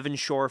 Devin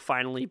Shore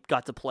finally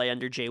got to play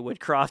under Jay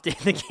Woodcroft in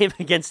the game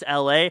against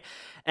LA,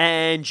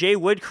 and Jay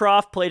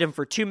Woodcroft played him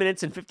for 2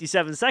 minutes and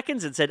 57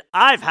 seconds and said,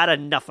 "I've had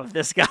enough of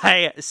this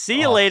guy.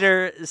 See you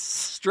later,"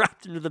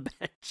 strapped him to the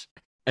bench.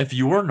 If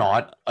you were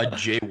not a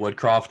Jay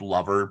Woodcroft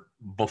lover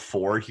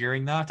before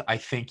hearing that, I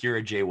think you're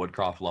a Jay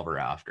Woodcroft lover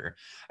after.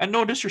 And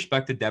no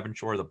disrespect to Devin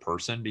Shore, the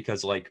person,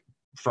 because like,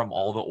 from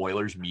all the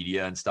Oilers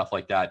media and stuff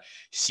like that,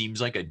 seems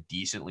like a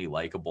decently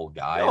likable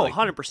guy. Oh, like,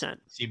 100%.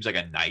 Seems like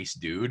a nice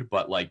dude,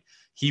 but like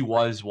he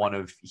was one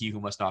of He Who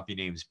Must Not Be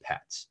Named's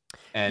pets.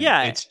 And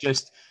it's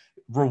just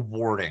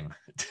rewarding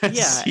to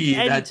see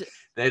that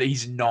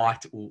he's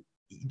not.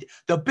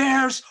 The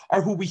Bears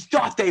are who we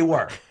thought they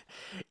were.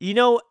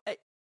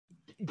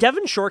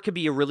 Devin Shore could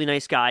be a really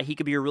nice guy. He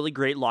could be a really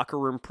great locker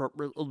room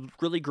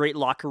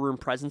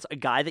presence, a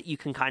guy that you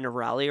can kind of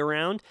rally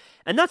around,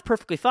 and that's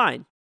perfectly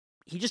fine.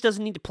 He just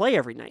doesn't need to play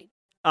every night.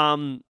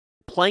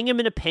 Playing him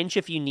in a pinch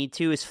if you need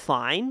to is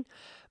fine,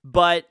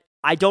 but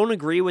I don't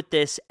agree with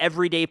this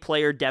everyday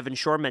player Devin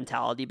Shore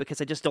mentality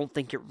because I just don't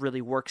think it really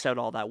works out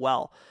all that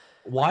well.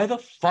 Why the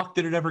fuck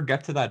did it ever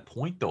get to that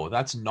point, though?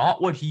 That's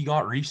not what he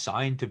got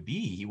re-signed to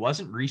be. He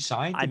wasn't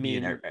re-signed to be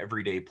an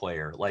everyday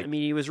player.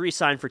 He was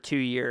re-signed for 2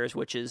 years,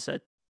 which is,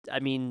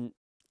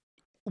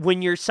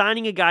 when you're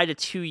signing a guy to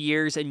 2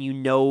 years and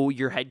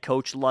your head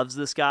coach loves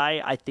this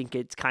guy, I think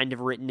it's kind of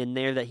written in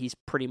there that he's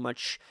pretty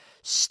much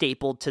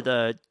stapled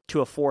to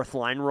a fourth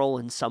line role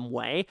in some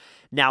way.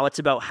 Now it's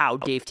about how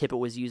Dave Tippett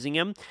was using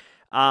him.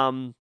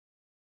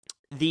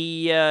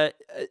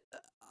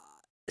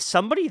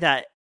 Somebody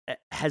that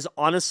has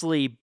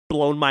honestly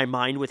blown my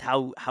mind with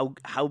how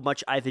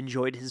much I've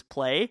enjoyed his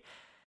play.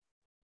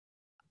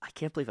 I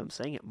can't believe I'm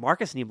saying it.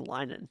 Markus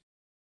Niemelainen.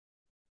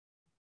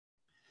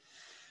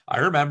 I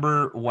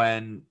remember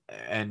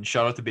and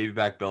shout out to Baby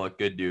Back Billick,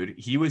 good dude.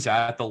 He was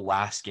at the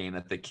last game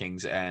that the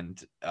Kings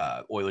and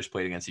Oilers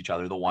played against each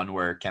other, the one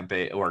where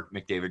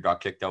McDavid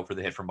got kicked out for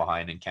the hit from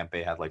behind and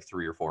Kempe had like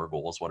 3 or 4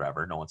 goals,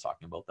 whatever. No one's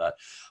talking about that.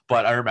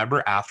 But I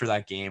remember after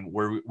that game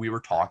where we were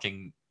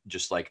talking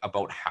just like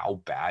about how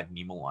bad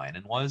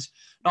Niemelainen was.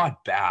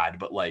 Not bad,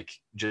 but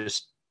like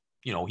just,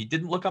 he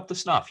didn't look up to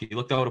snuff. He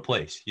looked out of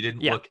place. He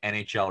didn't look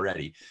NHL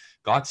ready.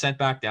 Got sent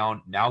back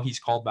down. Now he's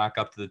called back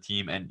up to the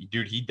team, and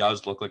dude, he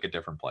does look like a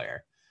different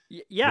player.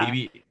 Yeah,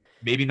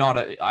 maybe not.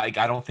 I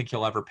don't think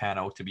he'll ever pan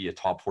out to be a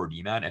top 4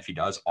 D man. If he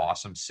does,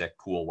 awesome, sick,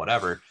 cool,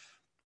 whatever.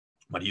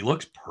 But he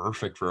looks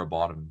perfect for a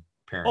bottom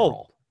pairing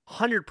role.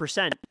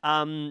 100%.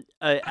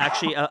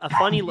 Actually, a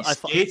funny.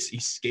 He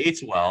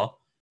skates well.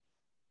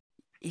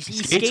 He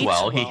skates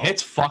well. He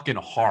hits fucking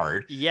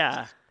hard.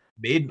 Yeah.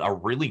 Made a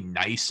really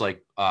nice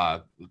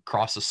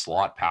across the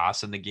slot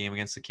pass in the game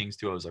against the Kings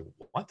too. I was like,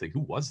 what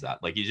who was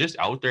that? Like, he's just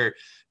out there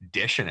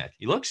dishing it.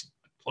 He looks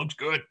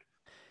good.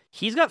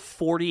 He's got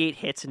 48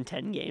 hits in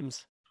 10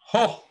 games.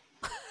 Oh.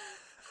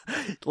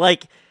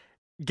 Like,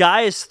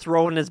 Guy is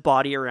throwing his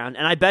body around,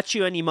 and I bet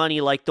you any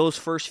money, like those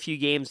first few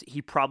games,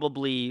 he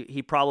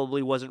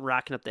probably wasn't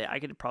racking up I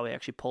could probably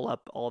actually pull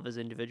up all of his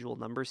individual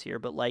numbers here,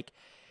 but like,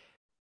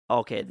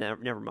 okay,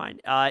 never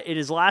mind. In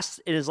his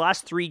last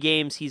 3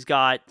 games, he's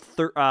got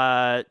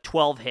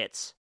 12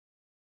 hits.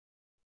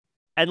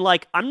 And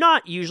like, I'm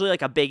not usually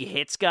like a big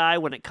hits guy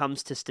when it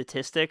comes to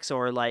statistics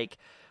or like,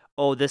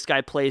 oh, this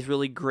guy plays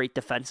really great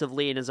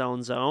defensively in his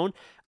own zone.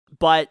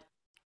 But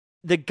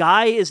the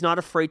guy is not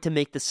afraid to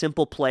make the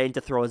simple play and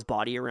to throw his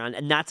body around.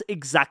 And that's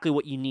exactly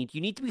what you need.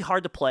 You need to be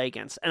hard to play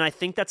against. And I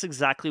think that's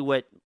exactly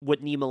what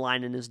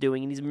Niemelainen is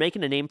doing. And he's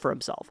making a name for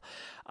himself.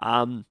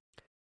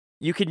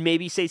 You could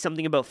maybe say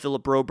something about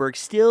Philip Broberg.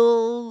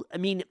 Still, I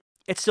mean,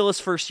 it's still his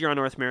first year on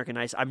North American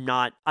ice. I'm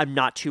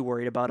not too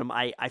worried about him.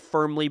 I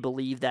firmly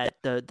believe that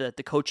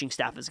the coaching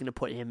staff is going to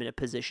put him in a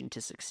position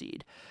to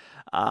succeed.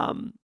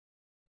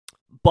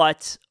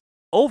 But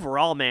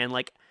overall, man,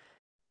 like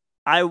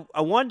I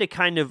wanted to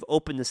kind of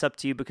open this up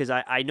to you because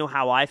I know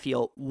how I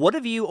feel. What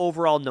have you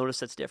overall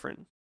noticed that's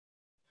different?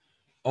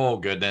 Oh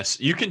goodness,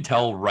 you can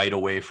tell right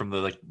away from the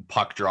like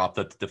puck drop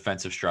that the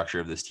defensive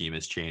structure of this team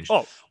has changed.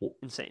 Oh,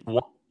 insane.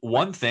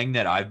 One thing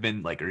that I've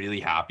been like really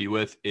happy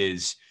with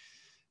is,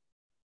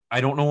 I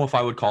don't know if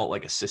I would call it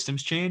like a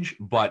systems change,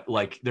 but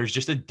like there's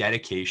just a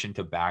dedication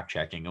to back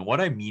checking. And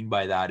what I mean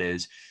by that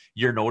is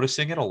you're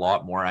noticing it a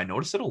lot more. I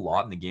noticed it a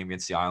lot in the game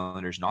against the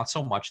Islanders, not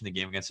so much in the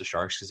game against the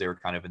Sharks because they were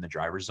kind of in the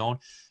driver's zone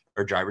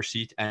or driver's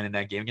seat. And in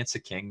that game against the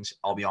Kings,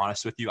 I'll be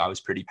honest with you, I was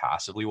pretty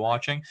passively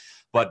watching.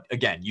 But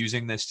again,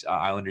 using this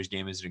Islanders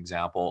game as an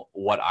example,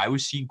 what I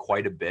was seeing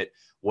quite a bit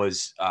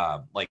was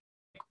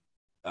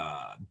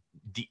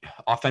the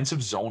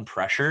offensive zone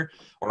pressure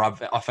or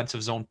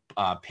offensive zone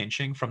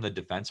pinching from the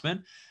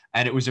defenseman.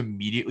 And it was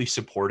immediately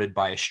supported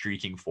by a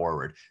streaking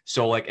forward.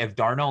 So like if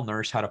Darnell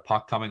Nurse had a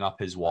puck coming up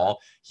his wall,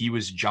 he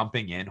was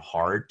jumping in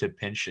hard to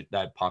pinch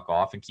that puck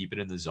off and keep it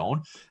in the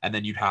zone. And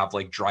then you'd have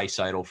like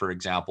Draisaitl, for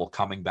example,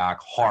 coming back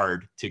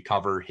hard to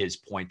cover his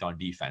point on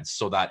defense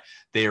so that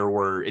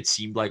it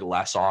seemed like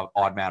less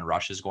odd man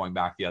rushes going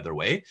back the other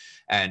way.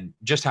 And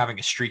just having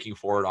a streaking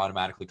forward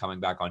automatically coming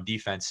back on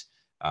defense,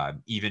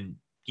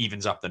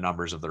 evens up the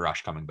numbers of the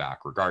rush coming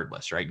back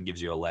regardless, right? And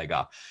gives you a leg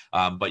up.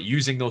 But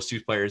using those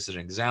two players as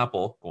an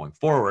example going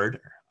forward,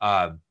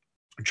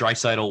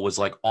 Draisaitl was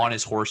like on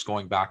his horse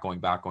going back,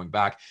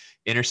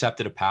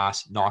 intercepted a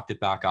pass, knocked it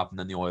back up, and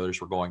then the Oilers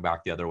were going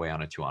back the other way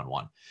on a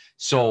 2-on-1.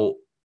 So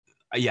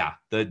yeah,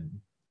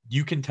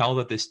 you can tell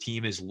that this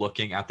team is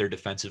looking at their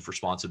defensive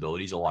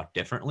responsibilities a lot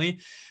differently.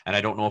 And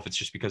I don't know if it's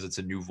just because it's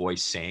a new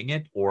voice saying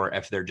it or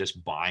if they're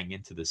just buying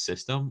into the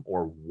system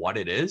or what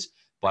it is,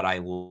 but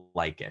I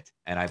like it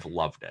and I've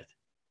loved it.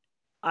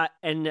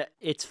 And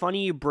it's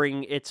funny you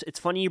bring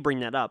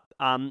that up.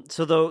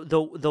 So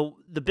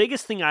the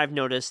biggest thing I've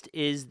noticed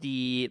is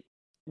the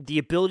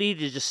ability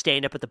to just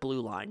stand up at the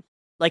blue line.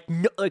 Like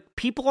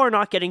people are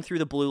not getting through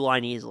the blue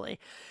line easily,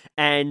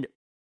 and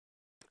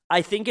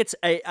I think it's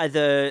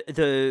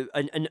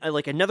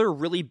like another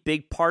really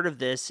big part of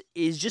this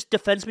is just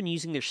defensemen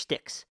using their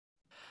sticks.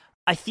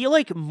 I feel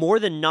like more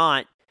than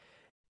not,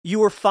 you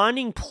were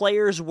finding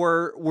players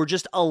were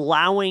just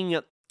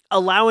allowing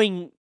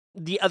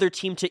the other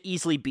team to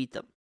easily beat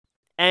them.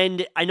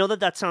 And I know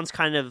that sounds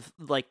kind of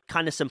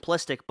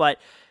simplistic, but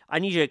I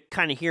need you to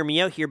kind of hear me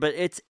out here. But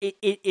it's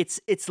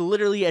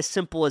literally as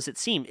simple as it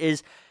seemed.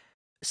 Is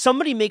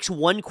somebody makes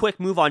one quick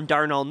move on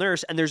Darnell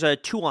Nurse, and there's a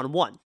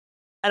 2-on-1.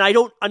 And I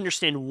don't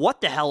understand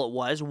what the hell it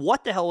was,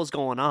 what the hell was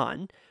going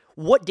on,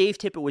 what Dave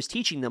Tippett was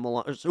teaching them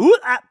along.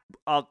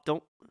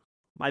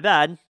 My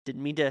bad.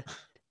 Didn't mean to.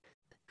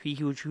 He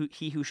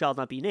who shall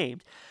not be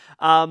named.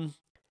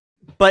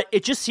 But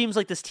it just seems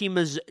like this team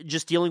is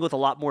just dealing with a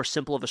lot more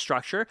simple of a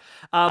structure.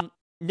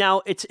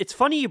 Now, it's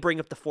funny you bring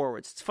up the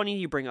forwards. It's funny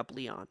you bring up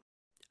Leon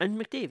and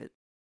McDavid.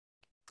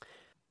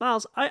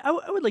 Miles, I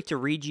would like to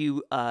read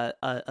you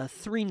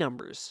 3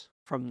 numbers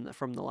from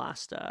the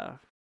last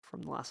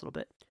little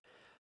bit.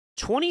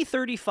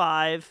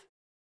 2035,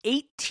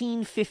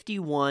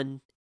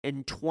 1851,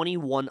 and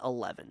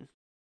 2111.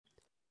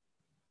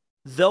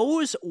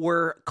 Those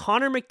were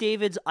Connor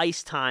McDavid's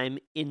ice time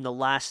in the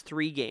last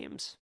 3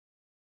 games.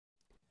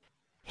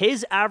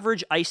 His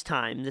average ice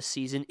time this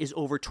season is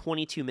over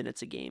 22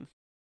 minutes a game.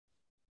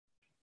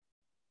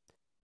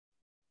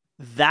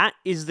 That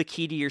is the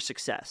key to your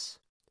success.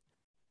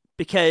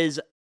 Because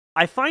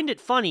I find it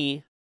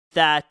funny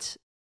that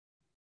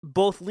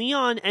both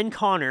Leon and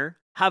Connor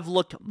have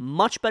looked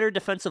much better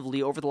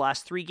defensively over the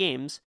last 3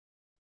 games,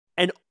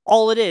 and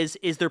all it is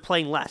they're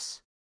playing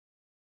less.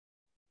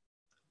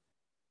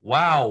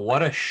 Wow,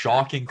 what a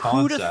shocking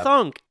concept. Who'da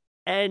thunk?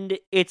 And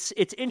it's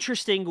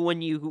interesting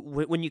when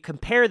you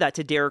compare that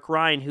to Derek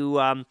Ryan,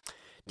 who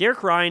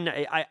Derek Ryan,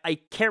 I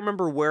can't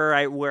remember where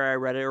I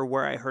read it or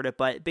where I heard it,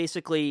 but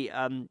basically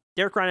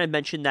Derek Ryan had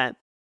mentioned that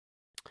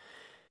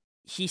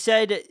he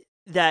said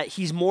that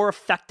he's more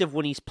effective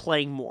when he's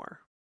playing more.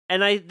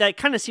 And that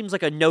kind of seems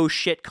like a no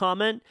shit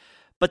comment,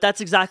 but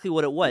that's exactly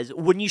what it was.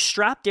 When you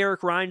strap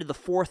Derek Ryan to the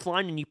 4th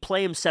line and you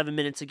play him 7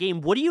 minutes a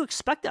game, what do you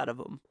expect out of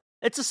him?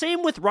 It's the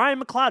same with Ryan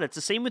McLeod. It's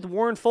the same with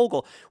Warren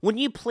Fogle. When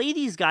you play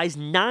these guys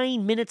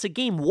 9 minutes a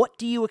game, what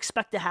do you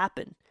expect to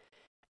happen?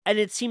 And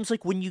it seems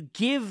like when you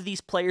give these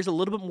players a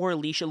little bit more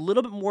leash, a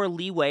little bit more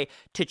leeway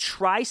to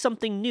try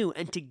something new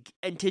and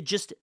to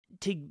just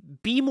to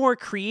be more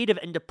creative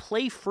and to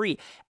play free.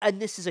 And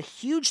this is a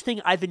huge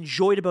thing I've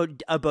enjoyed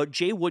about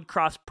Jay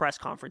Woodcroft's press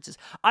conferences.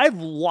 I've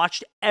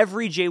watched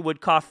every Jay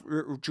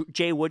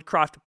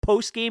Woodcroft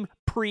post-game,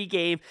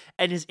 pre-game,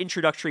 and his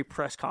introductory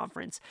press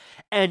conference.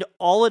 And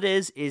all it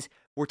is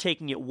we're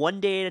taking it one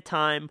day at a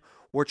time.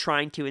 We're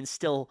trying to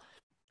instill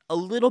a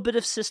little bit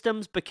of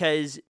systems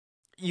because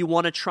you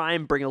want to try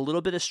and bring a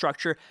little bit of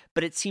structure,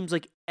 but it seems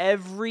like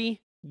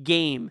every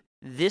game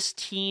this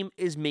team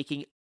is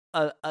making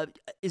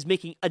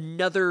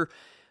another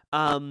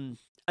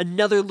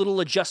little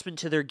adjustment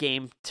to their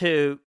game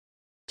to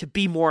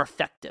be more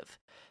effective.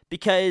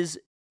 Because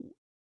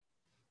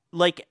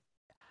like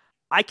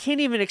I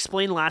can't even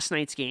explain last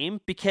night's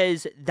game,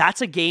 because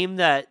that's a game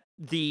that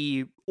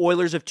the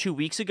Oilers of 2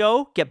 weeks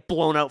ago get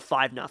blown out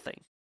 5-0.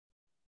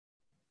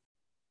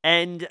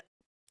 And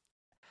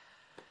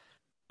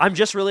I'm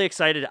just really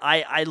excited.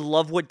 I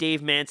love what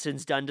Dave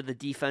Manson's done to the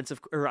defensive,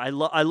 or I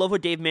love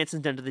what Dave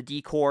Manson's done to the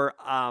D-core.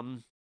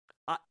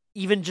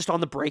 Even just on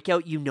the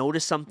breakout, you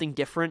notice something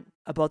different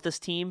about this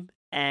team,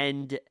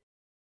 and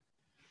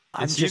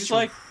it seems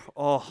like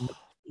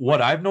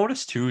what I've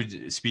noticed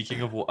too.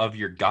 Speaking of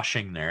your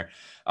gushing there,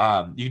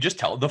 you can just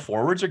tell the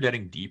forwards are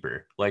getting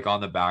deeper. Like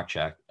on the back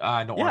check,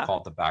 I don't want to call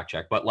it the back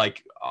check, but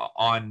like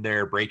on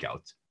their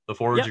breakouts, the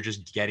forwards are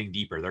just getting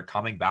deeper. They're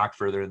coming back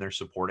further, and they're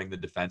supporting the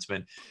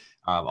defensemen.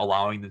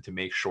 Allowing them to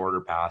make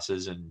shorter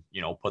passes and,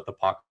 put the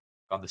puck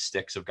on the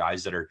sticks of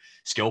guys that are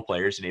skill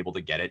players and able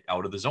to get it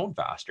out of the zone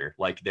faster.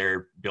 Like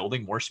they're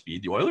building more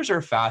speed. The Oilers are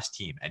a fast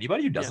team.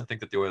 Anybody who doesn't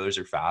think that the Oilers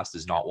are fast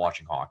is not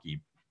watching hockey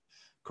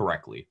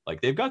correctly. Like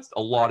they've got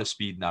a lot of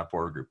speed in that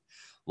forward group,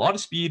 a lot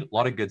of speed, a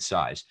lot of good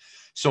size.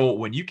 So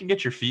when you can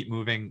get your feet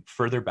moving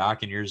further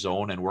back in your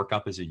zone and work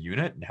up as a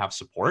unit and have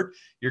support,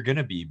 you're going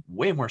to be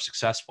way more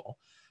successful.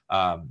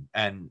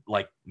 And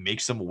like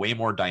makes them way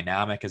more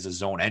dynamic as a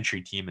zone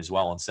entry team as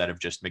well, instead of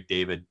just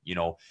McDavid,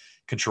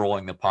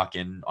 controlling the puck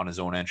in on his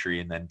own entry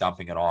and then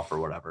dumping it off or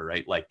whatever,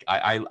 right? Like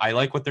I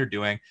like what they're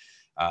doing.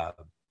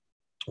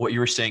 What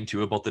you were saying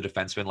too about the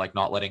defensemen, like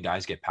not letting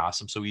guys get past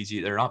them so easy.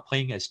 They're not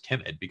playing as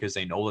timid because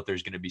they know that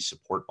there's going to be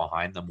support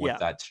behind them with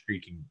that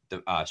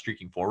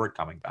streaking forward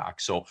coming back.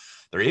 So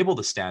they're able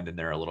to stand in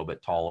there a little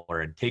bit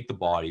taller and take the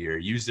body or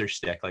use their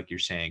stick, like you're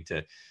saying,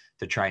 to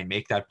try and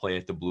make that play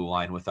at the blue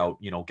line without,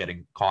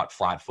 getting caught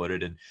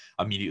flat-footed and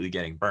immediately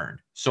getting burned.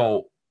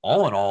 So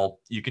all in all,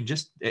 you can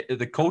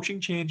the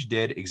coaching change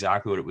did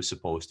exactly what it was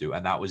supposed to.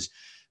 And that was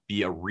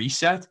be a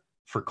reset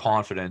for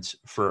confidence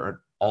for an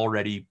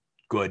already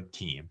good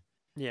team.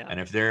 Yeah. And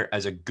if they're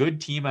as a good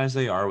team as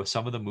they are with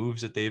some of the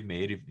moves that they've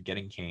made,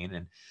 getting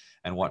Kane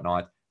and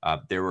whatnot,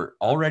 they were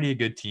already a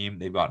good team.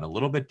 They've gotten a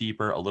little bit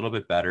deeper, a little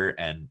bit better,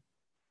 and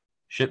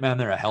shit, man,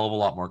 they're a hell of a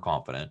lot more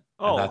confident.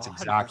 And that's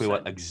exactly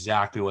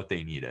 100%. what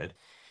they needed.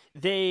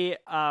 They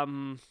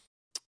one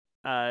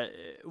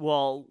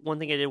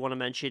thing I did want to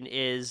mention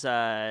is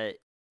I'm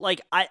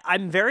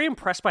very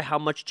impressed by how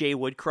much Jay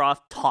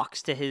Woodcroft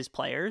talks to his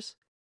players.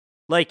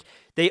 Like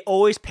they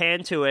always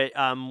pan to it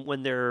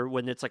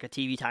when it's like a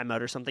TV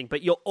timeout or something,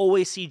 but you'll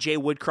always see Jay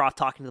Woodcroft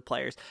talking to the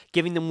players,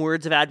 giving them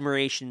words of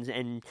admiration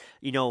and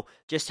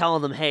just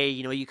telling them, hey,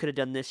 you could have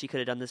done this, you could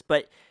have done this,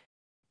 but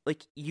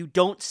like you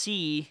don't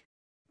see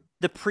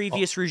the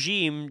previous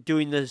regime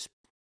doing this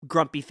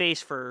grumpy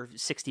face for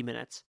 60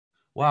 minutes.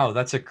 Wow,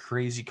 that's a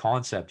crazy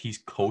concept. He's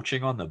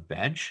coaching on the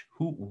bench?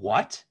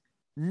 What?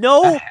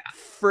 No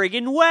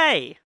friggin'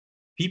 way.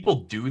 People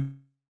do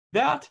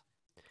that?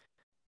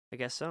 I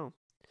guess so.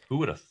 Who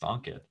would have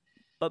thunk it?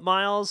 But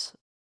Miles,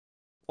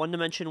 wanted to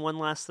mention one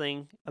last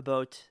thing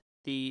about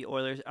the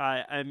Oilers.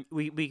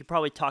 We could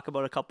probably talk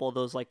about a couple of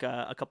those, like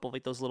a couple of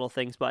like those little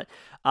things, but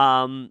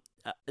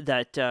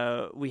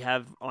that we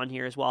have on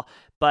here as well.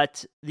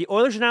 But the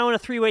Oilers are now in a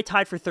 3-way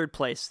tie for third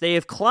place. They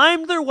have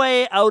climbed their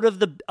way out of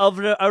the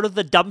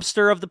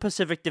dumpster of the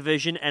Pacific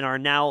Division and are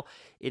now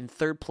in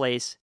third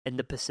place in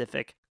the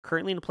Pacific,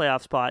 currently in a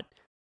playoff spot,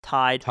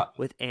 tied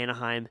with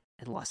Anaheim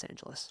and Los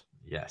Angeles.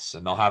 Yes,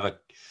 and they'll have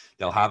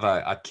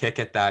a kick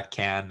at that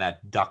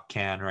duck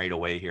can right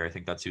away here. I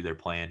think that's who they're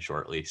playing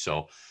shortly.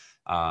 So,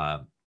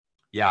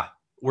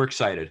 we're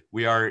excited.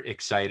 We are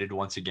excited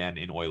once again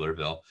in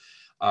Oilerville.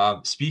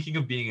 Speaking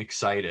of being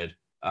excited,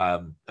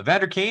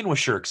 Evander Kane was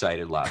sure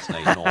excited last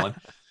night, Nolan,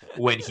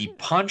 when he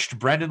punched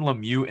Brendan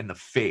Lemieux in the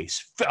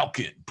face.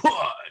 Falcon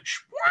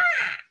punch.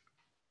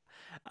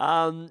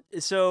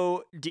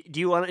 So do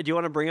you want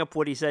to bring up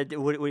what he said?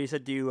 What he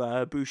said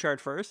to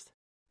Bouchard first?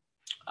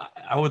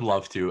 I would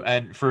love to.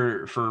 And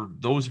for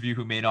those of you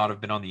who may not have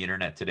been on the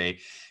internet today,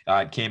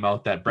 it came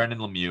out that Brendan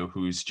Lemieux,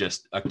 who's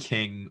just a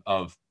king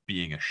of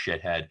being a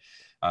shithead,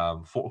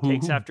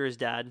 takes after his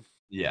dad.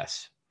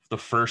 Yes, the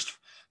first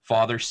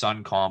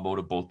father-son combo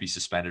to both be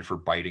suspended for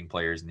biting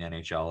players in the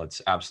NHL.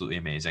 It's absolutely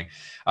amazing.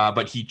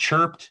 But he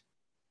chirped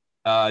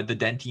the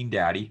Dentine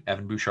daddy,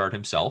 Evan Bouchard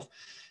himself,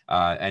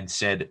 and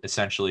said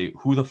essentially,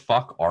 "Who the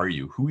fuck are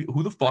you?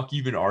 Who the fuck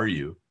even are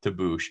you?" to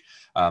Bouch,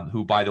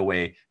 who, by the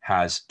way,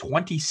 has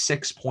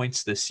 26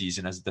 points this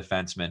season as a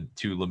defenseman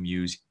to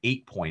Lemieux's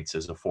 8 points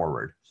as a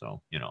forward.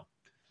 So,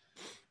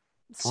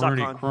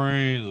 pretty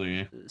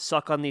crazy.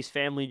 Suck on these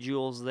family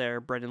jewels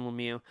there, Brendan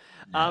Lemieux.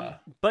 Yeah.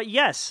 But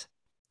yes,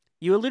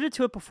 you alluded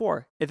to it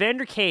before.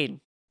 Evander Kane,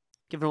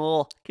 give a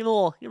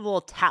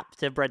little tap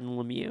to Brendan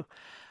Lemieux.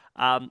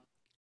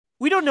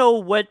 We don't know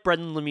what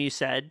Brendan Lemieux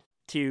said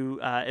to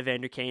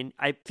Evander Kane.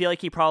 I feel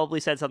like he probably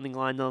said something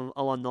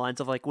along the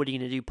lines of like, "What are you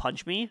gonna do?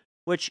 Punch me?"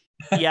 Which,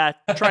 yeah,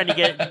 trying to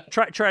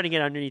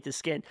get underneath the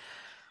skin.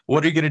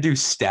 What are you gonna do?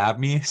 Stab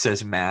me?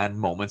 Says man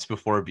moments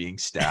before being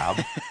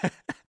stabbed.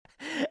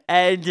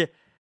 And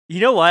you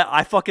know what?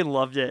 I fucking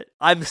loved it.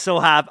 I'm so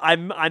happy.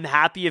 I'm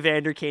happy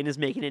Evander Kane is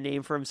making a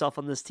name for himself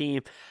on this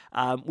team.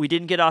 We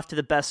didn't get off to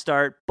the best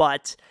start,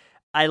 but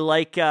I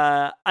like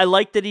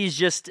that he's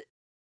just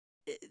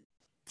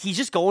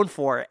going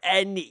for it.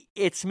 And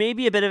it's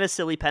maybe a bit of a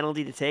silly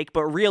penalty to take,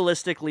 but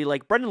realistically,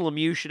 like, Brendan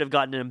Lemieux should have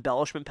gotten an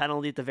embellishment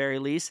penalty at the very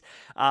least.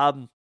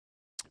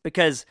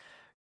 Because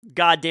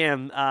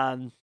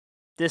goddamn,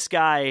 this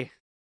guy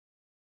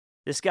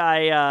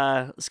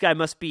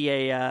must be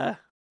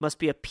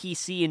a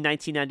PC in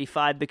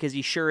 1995 because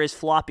he sure is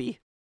floppy.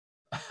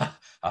 Aha!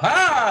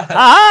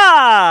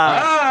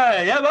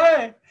 Aha! Yeah,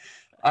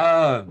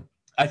 boy.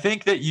 I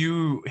think that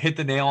you hit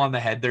the nail on the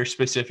head there,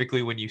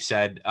 specifically when you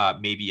said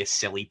maybe a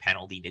silly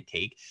penalty to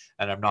take.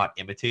 And I'm not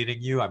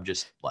imitating you. I'm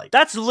just like,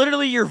 that's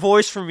literally your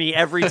voice for me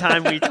every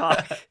time we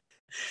talk.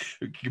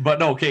 But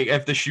no, okay,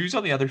 if the shoe's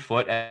on the other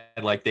foot and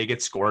like they get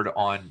scored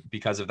on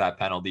because of that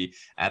penalty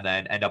and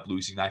then end up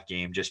losing that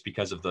game just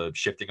because of the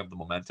shifting of the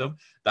momentum,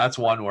 that's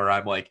one where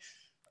I'm like,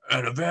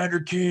 and Evander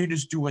Kane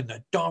is doing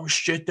the dumb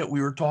shit that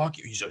we were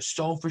talking. He's a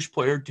selfish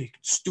player taking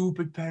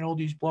stupid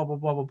penalties, blah, blah,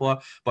 blah, blah, blah.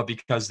 But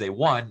because they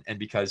won and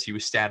because he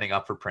was standing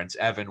up for Prince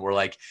Evan, we're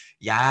like,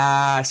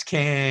 yes,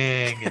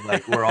 King. And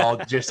like, we're all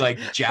just like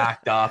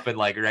jacked up and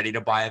like ready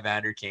to buy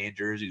Evander Kane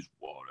jerseys,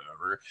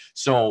 whatever.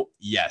 So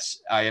yes,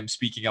 I am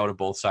speaking out of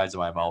both sides of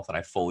my mouth and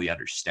I fully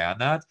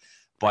understand that.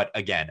 But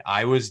again,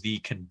 I was the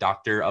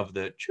conductor of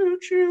the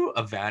choo-choo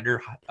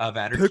Evander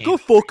Pick Kane. a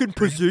fucking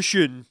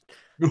position.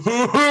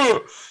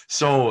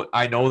 So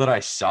I know that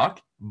I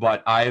suck,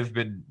 but I've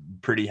been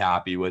pretty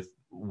happy with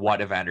what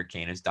Evander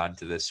Kane has done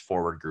to this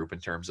forward group in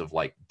terms of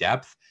like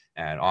depth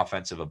and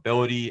offensive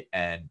ability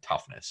and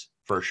toughness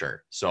for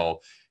sure.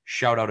 So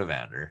shout out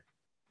Evander.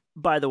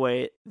 By the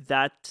way,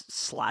 that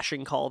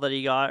slashing call that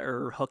he got,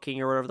 or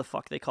hooking or whatever the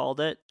fuck they called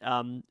it,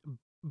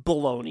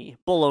 bologna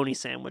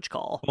sandwich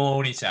call.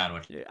 Bologna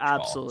sandwich.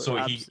 Absolutely.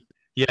 So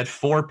he had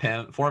 4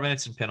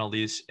 minutes in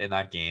penalties in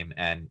that game,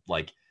 and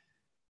like,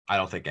 I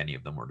don't think any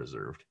of them were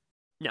deserved.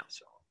 No.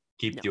 So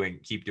keep doing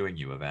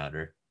you,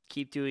 Evander.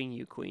 Keep doing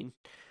you, Queen.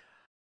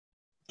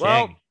 King.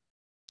 Well,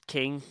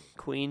 King,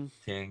 Queen,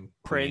 King,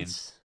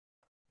 Prince,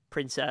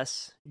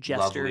 Princess,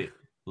 Jester.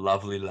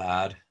 Lovely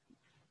lad.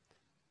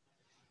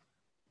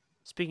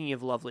 Speaking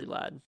of lovely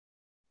lad,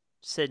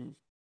 Sid,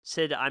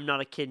 I'm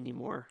not a kid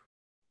anymore.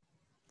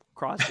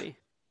 Crosby.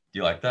 Do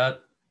you like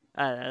that?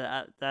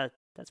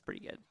 That's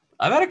pretty good.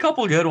 I've had a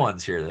couple good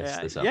ones here this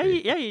episode. Yeah,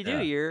 you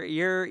do.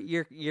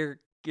 Yeah.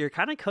 You're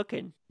kind of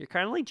cooking. You're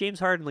kind of like James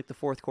Harden, like the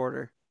fourth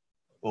quarter.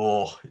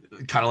 Oh,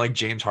 kind of like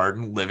James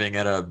Harden living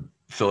at a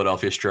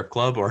Philadelphia strip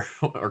club or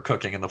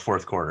cooking in the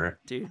fourth quarter.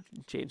 Dude,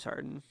 James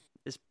Harden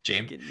is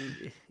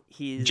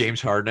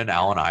James Harden and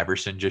Allen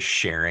Iverson just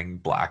sharing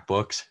black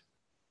books.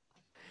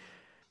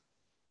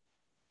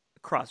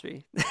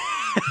 Crosby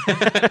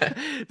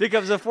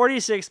becomes the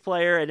 46th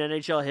player in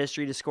NHL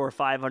history to score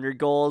 500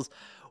 goals.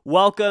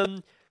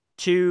 Welcome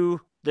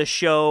to the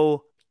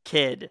show,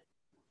 kid.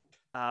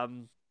 I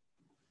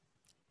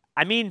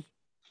mean,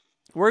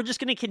 we're just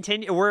going to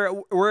continue.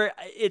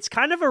 It's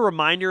kind of a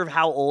reminder of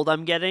how old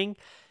I'm getting,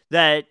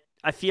 that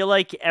I feel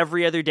like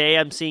every other day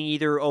I'm seeing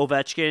either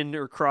Ovechkin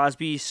or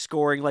Crosby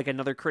scoring like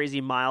another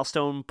crazy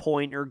milestone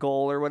point or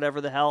goal or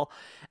whatever the hell.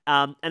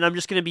 And I'm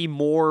just going to be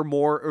more and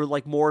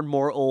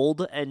more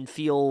old and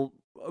feel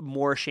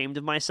more ashamed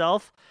of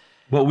myself.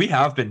 Well, we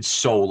have been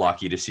so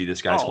lucky to see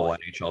this guy's whole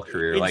NHL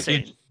career. Insane.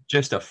 Like, it's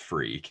just a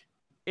freak.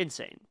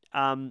 Insane.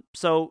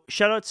 So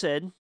shout out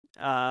Sid.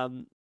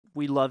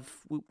 We love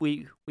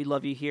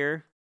you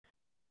here.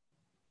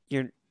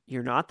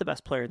 You're not the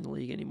best player in the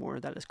league anymore.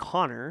 That is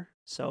Connor.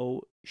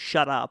 So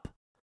shut up.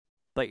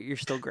 But you're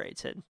still great,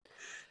 Sid.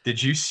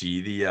 Did you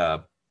see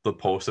the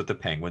post that the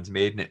Penguins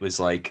made? And it was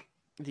like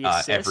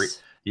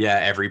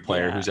every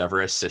player who's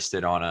ever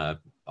assisted on a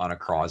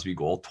Crosby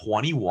goal,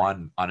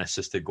 21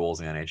 unassisted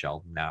goals in the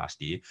NHL,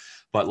 nasty.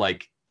 But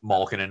like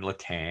Malkin and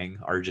Letang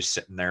are just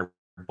sitting there,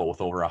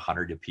 both over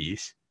 100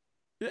 apiece.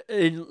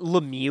 And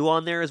Lemieux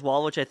on there as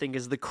well, which I think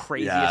is the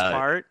craziest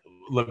part.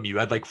 Lemieux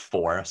had like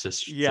 4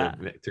 assists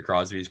to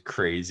Crosby's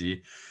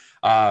crazy.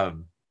 Oh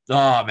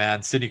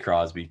man, Sidney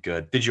Crosby,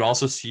 good. Did you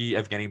also see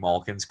Evgeny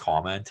Malkin's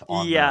comment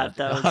on that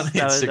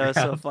was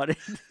so funny.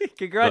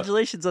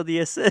 Congratulations on the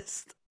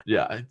assist.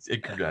 Yeah,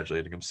 and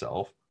congratulating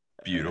himself.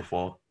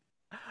 Beautiful.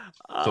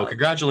 So Um,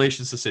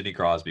 congratulations to Sidney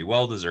Crosby.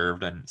 Well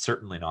deserved and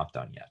certainly not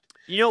done yet.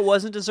 You know, it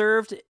wasn't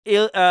deserved.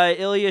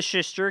 Ilya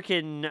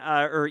Shesterkin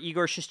or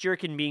Igor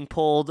Shesterkin being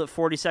pulled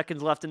 40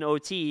 seconds left in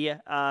OT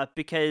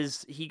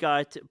because he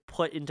got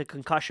put into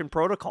concussion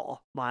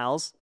protocol.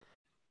 Miles,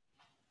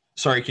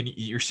 Sorry,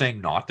 you're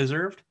saying not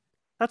deserved?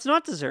 that's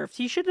not deserved.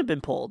 He shouldn't have been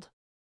pulled.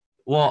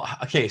 Well,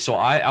 okay, so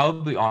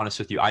I'll be honest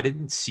with you. I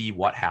didn't see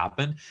what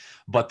happened,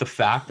 but the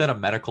fact that a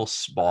medical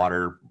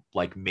spotter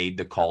like made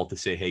the call to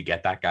say, "Hey,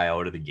 get that guy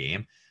out of the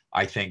game,"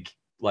 I think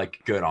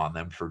like good on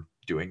them for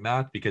doing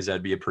that because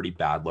that'd be a pretty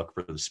bad look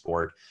for the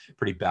sport,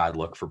 pretty bad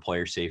look for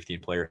player safety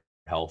and player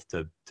health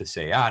to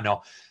say, "Ah,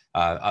 no,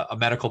 a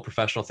medical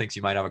professional thinks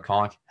you might have a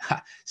conk.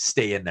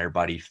 Stay in there,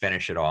 buddy.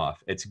 Finish it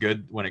off." It's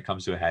good when it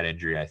comes to a head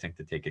injury, I think,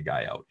 to take a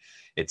guy out.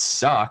 It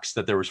sucks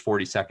that there was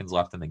 40 seconds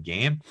left in the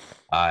game,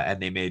 and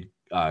they made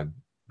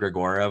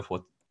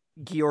Grigoriev,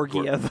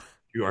 Georgiev.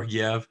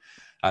 Georgiev,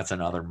 that's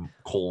another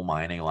coal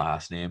mining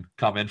last name,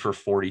 come in for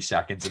 40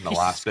 seconds in the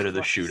last bit of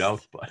the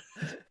shootout. But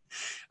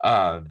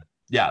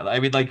yeah, I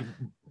mean, like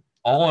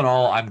all in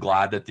all, I'm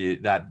glad that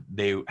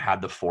they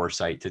had the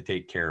foresight to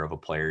take care of a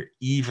player,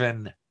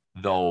 even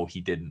though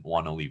he didn't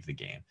want to leave the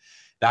game.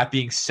 That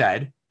being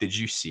said, did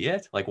you see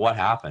it? Like, what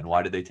happened?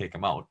 Why did they take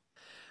him out?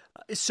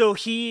 So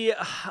he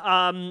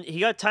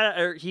got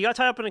tied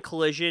up in a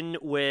collision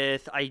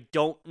with I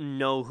don't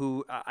know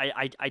who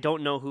I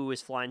don't know who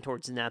was flying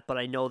towards the net, but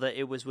I know that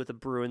it was with a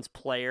Bruins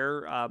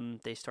player.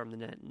 They stormed the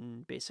net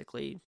and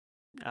basically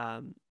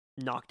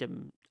knocked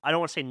him. I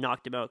don't want to say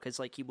knocked him out because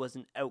like he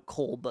wasn't out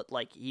cold, but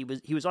like he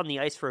was on the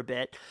ice for a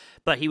bit,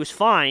 but he was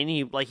fine.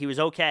 He was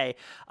okay.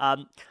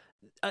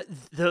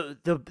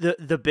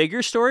 The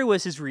bigger story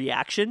was his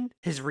reaction.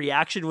 His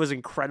reaction was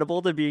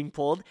incredible to being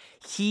pulled.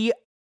 He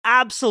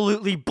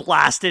absolutely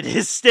blasted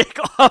his stick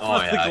off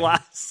of the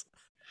glass.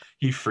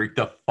 He freaked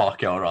the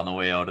fuck out on the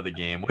way out of the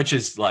game, which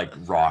is like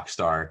rock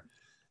star.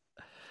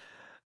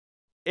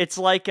 It's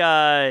like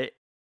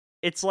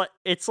it's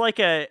like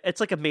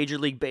a Major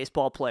League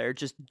Baseball player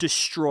just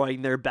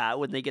destroying their bat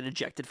when they get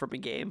ejected from a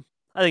game.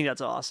 I think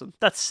that's awesome.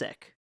 That's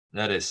sick.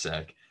 That is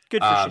sick.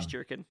 Good for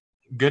Shesterkin.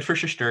 Good for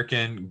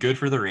Shesterkin. Good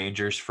for the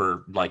Rangers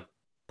for like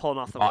pulling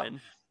off the win.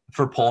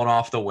 For pulling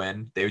off the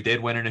win. They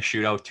did win in a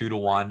shootout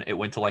 2-1. It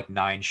went to like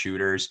 9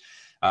 shooters.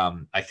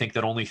 I think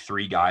that only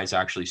 3 guys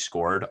actually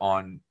scored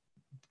on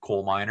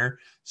coal miner.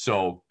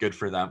 So good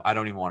for them. I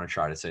don't even want to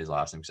try to say his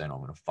last name because I know I'm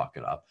going to fuck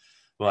it up.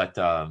 But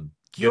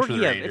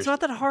Georgiev. It's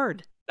not that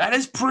hard. That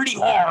is pretty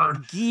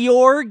hard.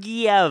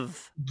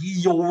 Georgiev.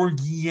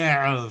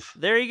 Georgiev.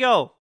 There you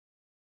go.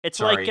 It's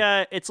like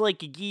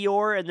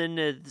Gior and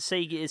then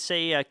say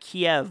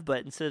Kiev,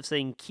 but instead of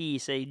saying Key,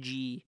 say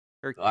G.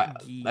 Or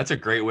that's a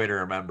great way to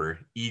remember.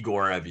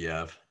 Igor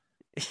Evyev.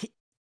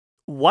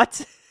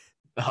 What?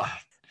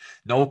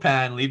 No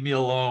pan, leave me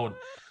alone.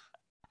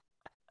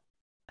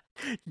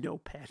 No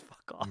pan,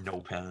 fuck off.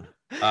 No pan.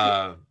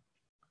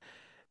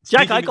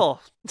 Jack Eichel.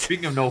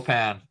 Speaking of no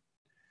pan.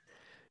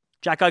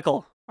 Jack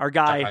Eichel, our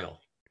guy. Jack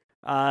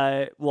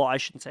Eichel. Well, I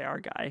shouldn't say our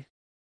guy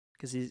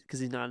because he's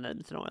not an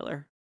Edmonton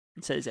Oiler.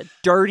 Instead, he's a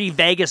dirty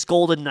Vegas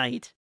Golden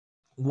Knight.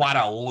 What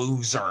a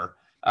loser.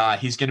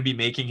 He's going to be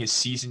making his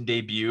season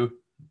debut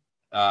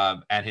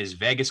and his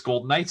Vegas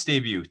Golden Knights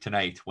debut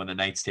tonight when the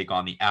Knights take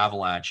on the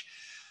Avalanche.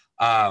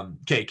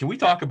 Okay, can we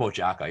talk about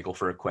Jack Eichel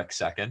for a quick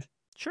second?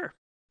 Sure.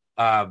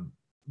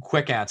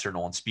 Quick answer,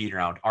 Nolan. Speed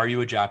round. Are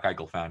you a Jack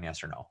Eichel fan?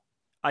 Yes or no?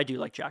 I do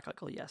like Jack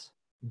Eichel, yes.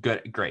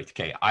 Good, great.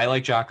 Okay, I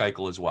like Jack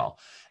Eichel as well.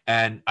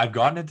 And I've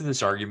gotten into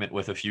this argument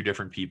with a few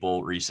different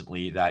people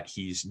recently that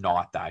he's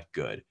not that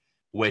good,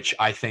 which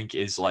I think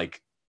is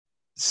like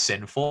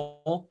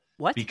sinful.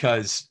 What?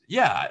 Because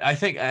yeah, I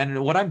think,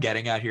 and what I'm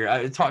getting at here,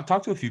 I talk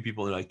to a few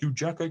people. They're like, dude,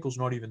 Jack Eichel's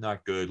not even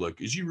that good.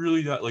 Like, is he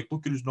really that? Like,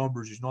 look at his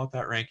numbers. He's not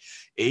that ranked.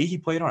 He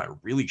played on a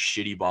really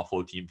shitty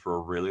Buffalo team for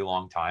a really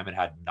long time and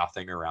had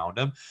nothing around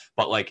him.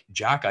 But like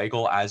Jack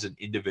Eichel as an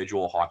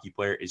individual hockey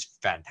player is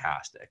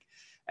fantastic.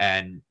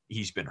 And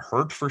he's been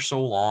hurt for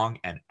so long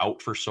and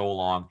out for so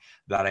long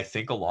that I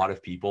think a lot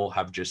of people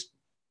have just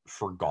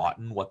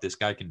forgotten what this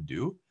guy can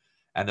do.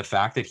 And the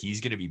fact that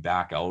he's going to be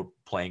back out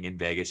playing in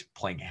Vegas,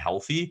 playing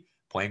healthy,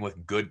 playing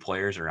with good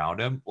players around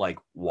him, like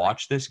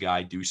watch this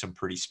guy do some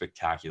pretty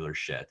spectacular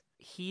shit.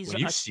 He's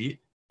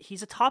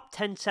a top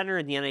 10 center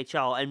in the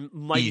NHL and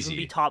might even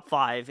be top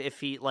 5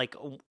 if he like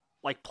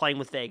playing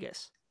with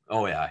Vegas.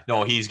 Oh yeah.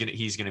 No, he's going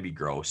to be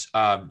gross.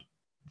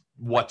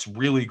 What's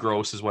really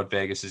gross is what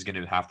Vegas is going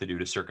to have to do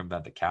to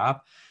circumvent the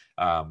cap.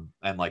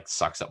 And like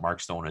sucks that Mark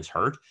Stone is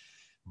hurt.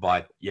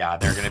 But yeah,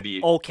 they're going to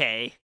be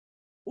okay.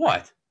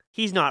 What?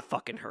 He's not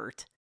fucking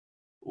hurt.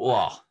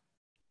 Well,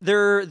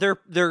 they're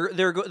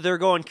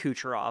going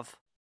Kucherov.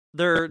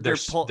 They're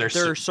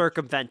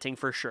circumventing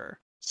for sure.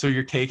 So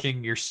you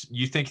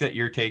think that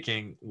you're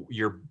taking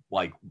your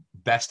like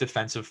best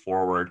defensive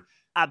forward,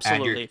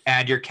 absolutely,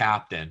 and your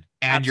captain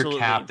out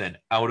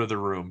of the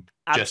room,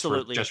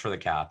 absolutely, just for the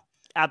cap,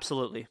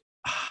 absolutely.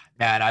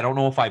 Man, I don't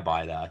know if I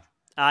buy that.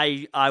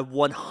 I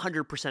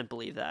 100%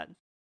 believe that.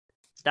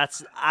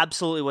 That's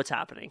absolutely what's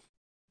happening.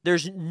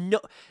 There's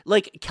no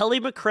like Kelly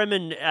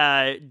McCrimmon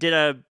did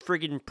a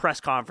friggin' press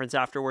conference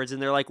afterwards,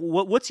 and they're like,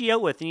 "What's he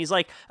out with?" And he's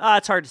like,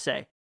 "It's hard to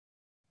say."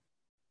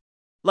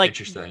 Like,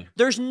 Interesting.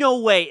 there's no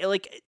way.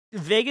 Like,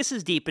 Vegas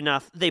is deep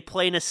enough. They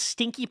play in a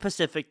stinky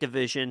Pacific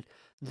Division.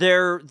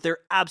 They're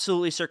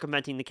absolutely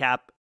circumventing the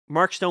cap.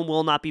 Mark Stone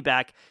will not be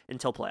back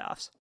until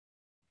playoffs.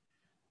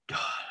 God,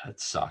 that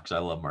sucks. I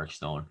love Mark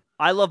Stone.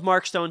 I love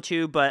Mark Stone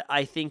too, but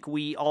I think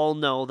we all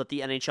know that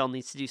the NHL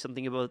needs to do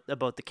something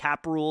about the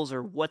cap rules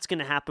or what's going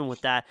to happen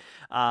with that.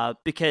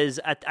 Because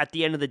at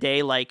the end of the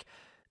day, like,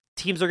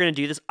 teams are going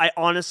to do this. I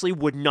honestly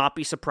would not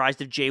be surprised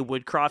if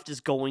W-Woodcroft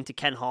is going to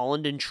Ken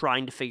Holland and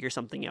trying to figure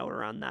something out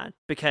around that.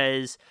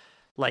 Because,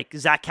 like,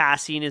 Zach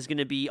Cassian is going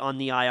to be on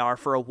the IR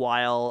for a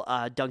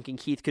while. Duncan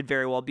Keith could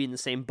very well be in the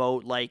same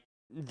boat. Like,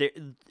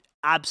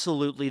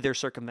 they're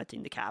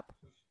circumventing the cap.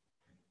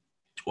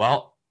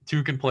 Well,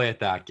 two can play at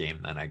that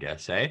game then, I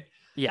guess, eh?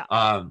 Yeah.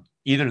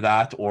 Either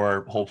that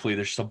or hopefully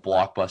there's some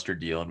blockbuster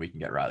deal and we can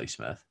get Riley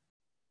Smith.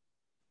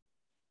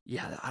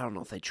 Yeah, I don't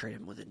know if they trade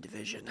him within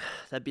division.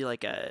 That'd be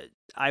like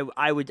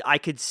I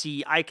could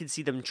see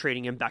them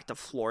trading him back to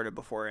Florida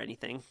before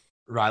anything.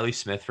 Riley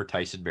Smith for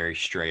Tyson Barrie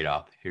straight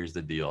up. Here's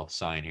the deal.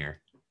 Sign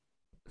here.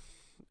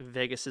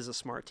 Vegas is a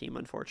smart team,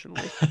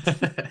 unfortunately.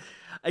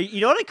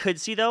 You know what I could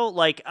see though?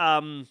 Like,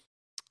 oh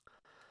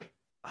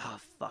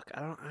fuck,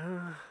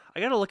 I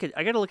gotta look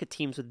at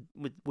teams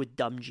with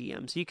dumb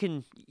GMs. You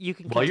can.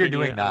 While you're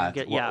doing that,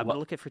 I'm gonna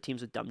look at for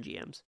teams with dumb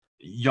GMs.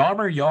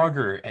 Jaromir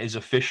Jagr is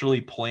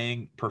officially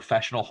playing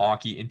professional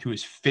hockey into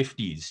his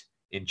 50s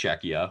in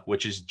Czechia,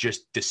 which is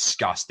just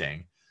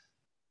disgusting.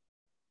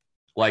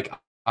 Like,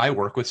 I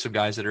work with some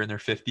guys that are in their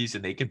 50s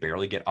and they can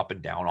barely get up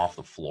and down off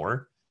the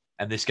floor.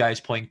 And this guy is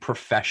playing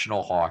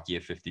professional hockey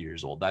at 50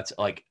 years old. That's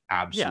like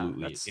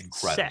absolutely that's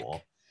incredible.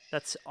 Sick.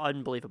 That's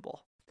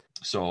unbelievable.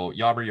 So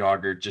Jaromir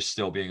Jagr just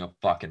still being a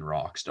fucking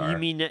rock star. You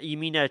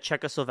mean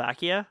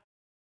Czechoslovakia?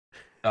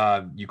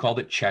 You called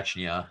it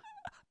Chechnya.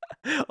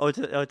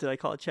 Did I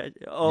call it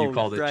Chechnya? Oh, you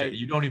called it. right.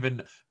 You don't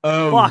even.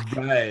 Oh, fuck.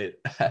 Right.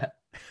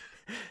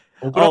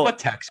 Open up a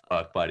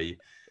textbook, buddy.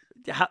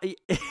 How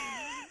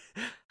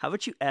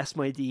about you ask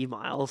my D,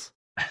 Miles?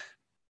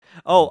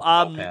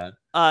 Dumb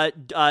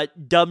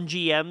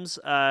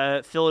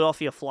GMs,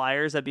 Philadelphia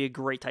Flyers. That'd be a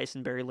great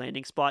Tyson Barrie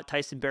landing spot.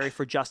 Tyson Barrie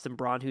for Justin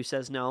Braun, who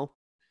says no.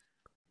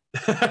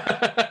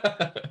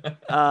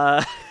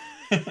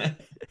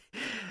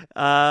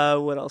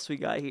 What else we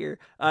got here?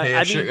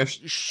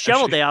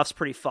 Shuttle Day Off's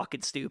pretty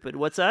fucking stupid.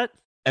 What's that?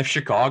 If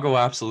Chicago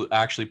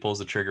actually pulls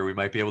the trigger, we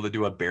might be able to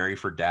do a Barrie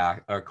for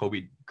Dak or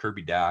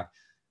Kirby Dak.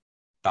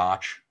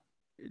 Dotch.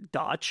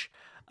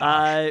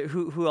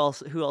 Who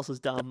else is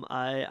dumb?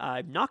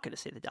 I'm not going to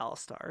say the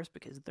Dallas Stars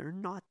because they're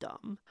not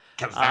dumb.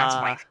 Because that's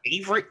my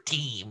favorite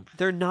team.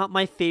 They're not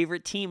my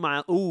favorite team.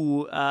 I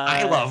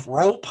love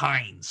Roll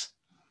Pines.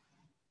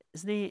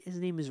 His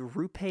name is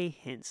Rupe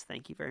Hintz.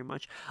 Thank you very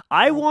much.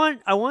 I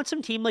want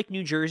some team like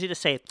New Jersey to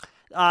say,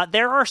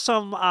 there are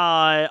some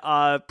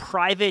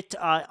private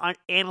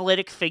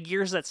analytic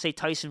figures that say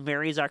Tyson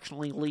Barrie is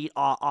actually lead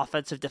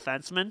offensive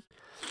defenseman.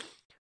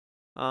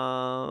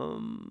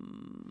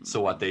 So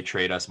what, they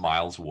trade us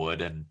Miles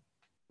Wood and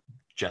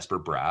Jesper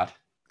Bratt?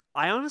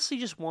 I honestly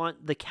just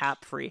want the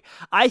cap free.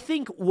 I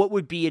think what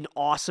would be an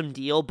awesome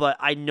deal, but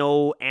I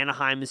know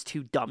Anaheim is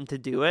too dumb to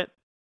do it.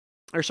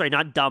 Or sorry,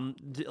 not dumb,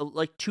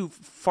 like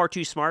far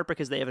too smart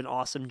because they have an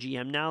awesome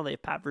GM now. They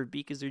have Pat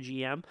Verbeek as their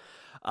GM.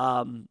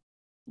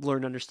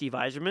 Learned under Steve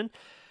Yzerman.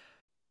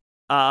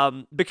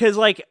 Because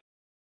like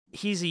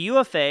he's a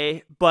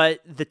UFA, but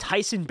the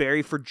Tyson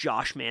Barrie for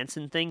Josh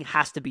Manson thing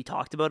has to be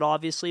talked about,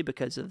 obviously,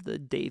 because of the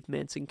Dave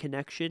Manson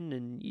connection,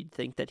 and you'd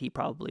think that he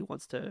probably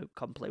wants to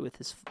come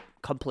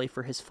play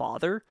for his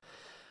father.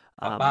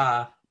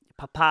 Papa.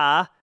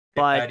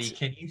 But Daddy,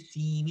 can you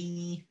see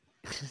me?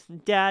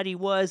 Daddy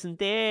wasn't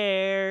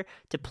there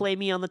to play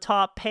me on the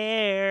top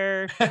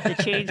pair to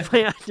change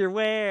my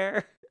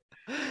underwear.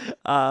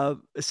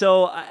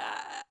 So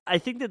I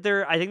think that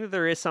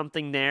there is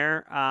something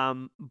there.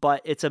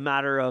 But it's a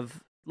matter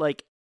of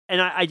like,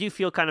 and I do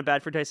feel kind of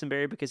bad for Tyson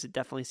Barrie because it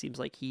definitely seems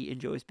like he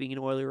enjoys being an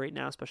Oiler right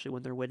now, especially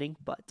when they're winning.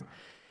 But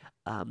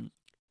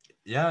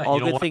yeah, all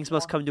good things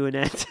must come to an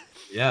end.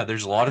 Yeah,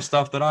 there's a lot of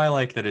stuff that I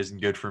like that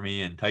isn't good for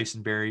me, and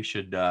Tyson Barrie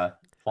should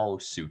follow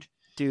suit.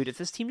 Dude, if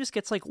this team just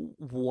gets like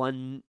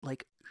one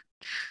like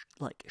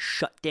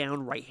shut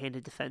down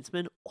right-handed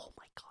defenseman, oh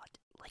my god!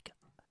 Like,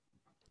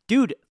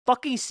 dude,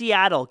 fucking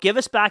Seattle, give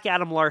us back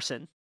Adam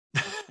Larson.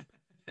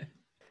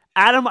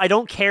 Adam, I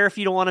don't care if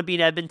you don't want to be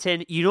in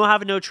Edmonton. You don't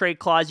have a no trade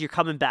clause. You're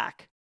coming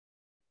back.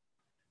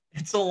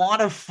 It's a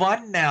lot of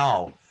fun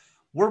now.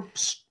 We're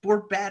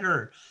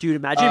better, dude.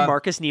 Imagine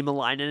Marcus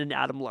Niemelainen and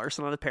Adam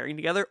Larson on a pairing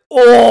together.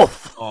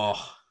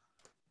 Oh,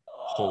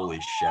 holy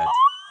shit.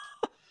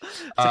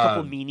 It's a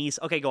couple of meanies.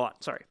 Okay, go on.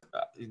 Sorry.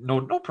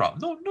 No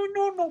problem.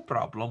 No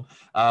problem.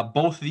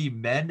 Both the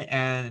men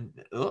and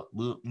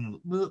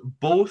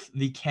both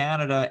the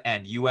Canada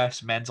and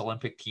U.S. men's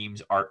Olympic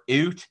teams are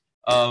out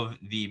of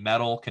the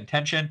medal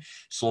contention.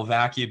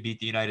 Slovakia beat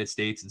the United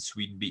States and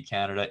Sweden beat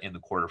Canada in the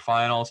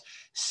quarterfinals.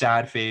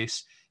 Sad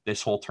face.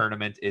 This whole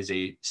tournament is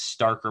a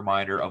stark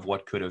reminder of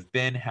what could have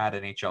been had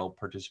NHL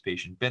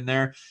participation been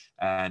there.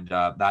 And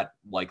that,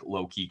 like,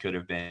 low-key could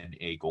have been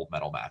a gold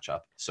medal matchup.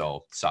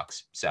 So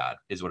sucks. Sad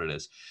is what it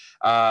is.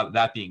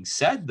 That being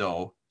said,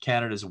 though,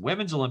 Canada's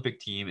women's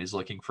Olympic team is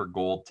looking for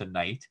gold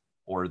tonight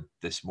or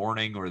this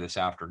morning or this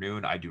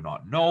afternoon. I do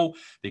not know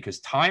because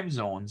time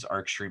zones are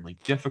extremely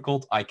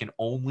difficult. I can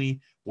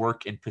only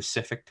work in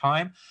Pacific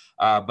time,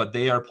 but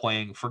they are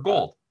playing for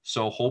gold.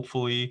 So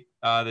hopefully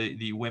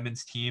the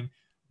women's team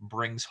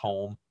brings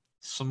home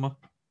some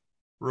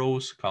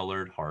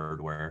rose-colored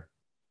hardware.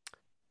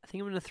 I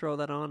think I'm gonna throw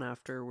that on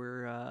after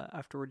we're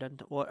done.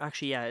 Well,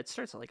 actually, yeah, it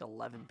starts at like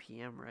 11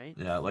 p.m. right?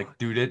 Yeah, like,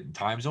 dude,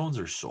 time zones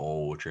are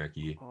so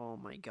tricky. Oh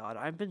my god,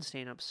 I've been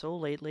staying up so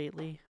late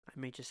lately. I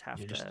may just have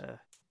to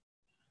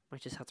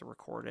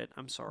record it.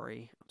 I'm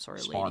sorry.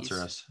 Sponsor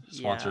ladies.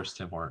 Sponsor us,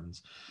 Tim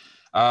Hortons.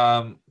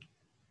 Nolan,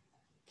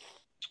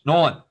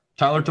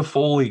 Tyler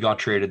Toffoli got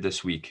traded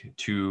this week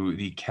to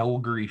the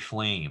Calgary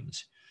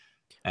Flames.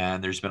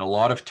 And there's been a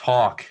lot of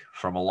talk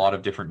from a lot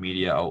of different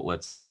media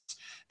outlets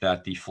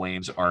that the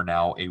Flames are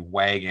now a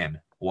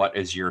wagon. What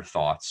is your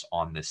thoughts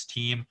on this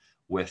team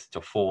with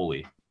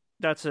Toffoli?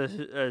 That's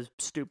a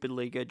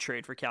stupidly good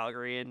trade for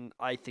Calgary, and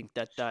I think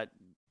that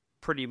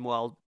pretty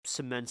well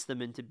cements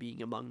them into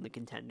being among the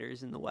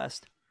contenders in the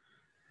West.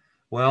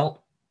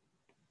 Well,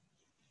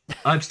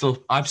 I'm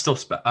still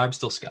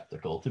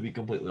skeptical, to be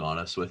completely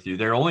honest with you.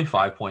 They're only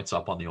 5 points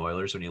up on the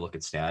Oilers when you look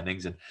at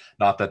standings, and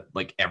not that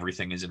like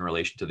everything is in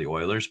relation to the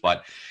Oilers,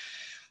 but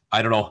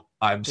I don't know.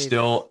 They've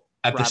still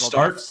at the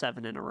start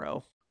 7 in a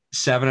row,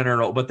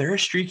 but they're a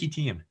streaky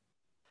team.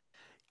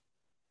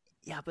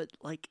 Yeah, but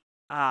like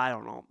I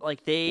don't know.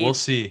 Like we'll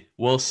see.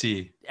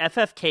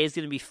 FFK is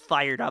going to be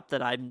fired up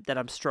that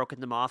I'm stroking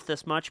them off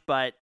this much,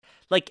 but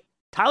like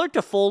Tyler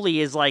Toffoli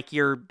is like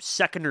your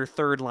second or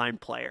third line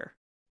player.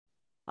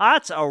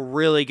 That's a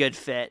really good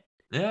fit.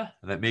 Yeah,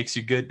 that makes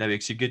you good. That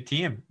makes you a good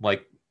team.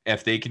 Like,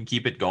 if they can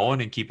keep it going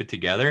and keep it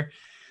together,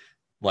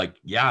 like,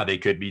 yeah, they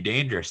could be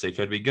dangerous. They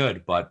could be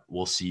good, but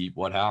we'll see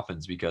what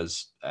happens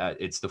because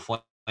it's the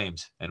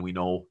Flames, and we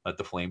know that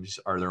the Flames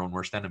are their own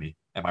worst enemy.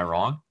 Am I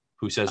wrong?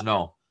 Who says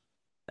no?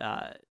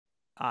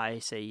 I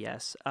say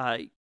yes.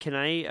 Can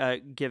I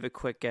give a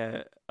quick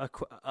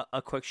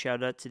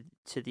shout out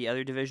to the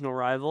other divisional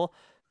rival,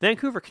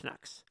 Vancouver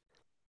Canucks?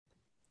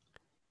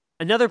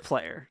 Another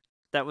player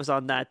that was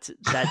on that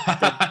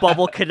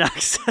bubble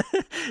Canucks,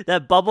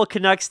 that bubble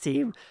Canucks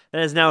team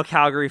that is now a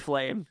Calgary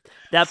Flame.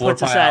 That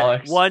puts us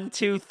at 1,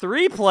 2,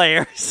 3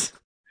 players.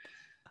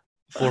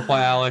 Floor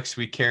by Alex,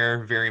 we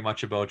care very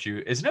much about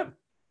you. Isn't it?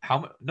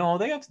 No,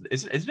 they have.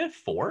 Isn't it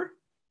 4?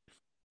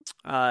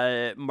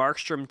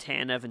 Markstrom,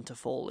 Tanev, and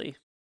Toffoli.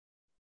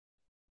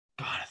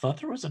 God, I thought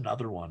there was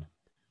another one.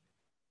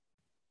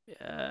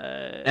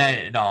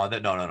 No,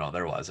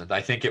 there wasn't.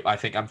 I'm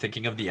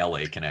thinking of the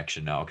LA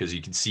connection now because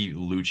you can see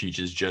Lucic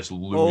is just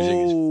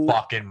losing his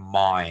fucking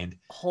mind.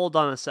 Hold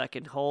on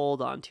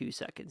 2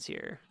 seconds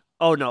here.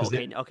 Oh no,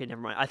 okay,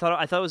 never mind. I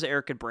thought it was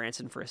Eric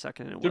Goodbranson for a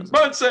second. And it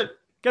wasn't.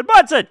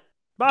 Goodbranson.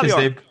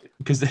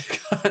 Because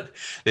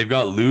they've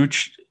got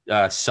Luch,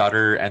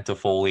 Sutter, and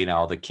Toffoli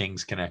now. The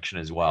Kings connection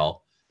as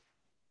well.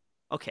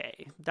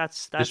 Okay,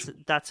 that's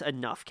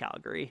enough,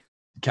 Calgary.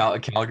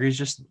 Calgary's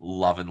just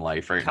loving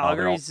life right now.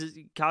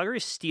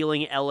 Calgary's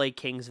stealing LA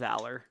Kings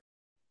valor.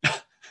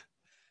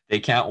 They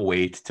can't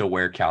wait to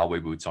wear cowboy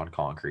boots on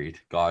concrete.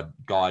 God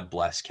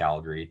bless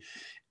Calgary.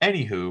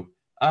 Anywho,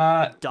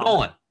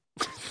 Nolan.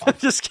 I'm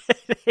just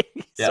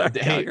kidding. Yeah, Sorry,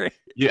 Calgary.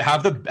 You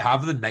have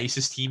the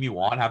nicest team you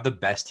want, have the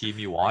best team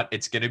you want.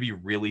 It's gonna be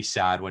really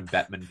sad when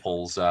Bettman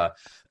pulls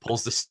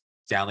the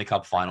Stanley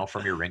Cup final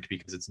from your rink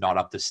because it's not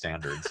up to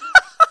standards.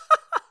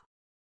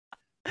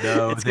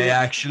 No, they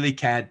actually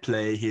can't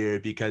play here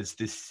because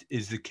this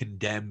is the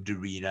condemned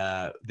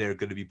arena. They're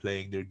going to be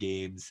playing their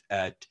games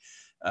at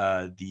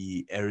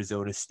the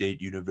Arizona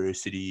State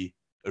University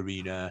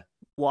arena.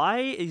 Why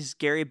is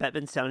Gary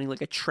Bettman sounding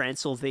like a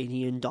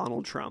Transylvanian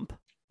Donald Trump?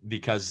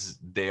 Because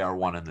they are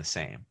one and the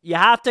same. You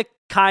have to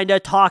kind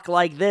of talk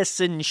like this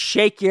and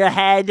shake your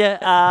head.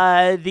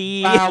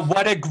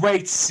 What a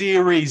great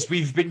series.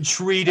 We've been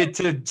treated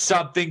to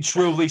something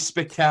truly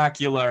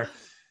spectacular.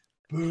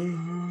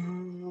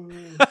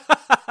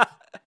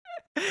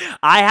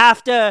 I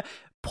have to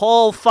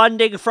pull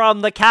funding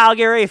from the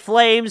Calgary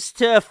Flames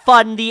to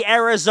fund the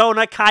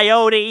Arizona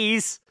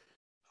Coyotes.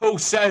 Who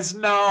says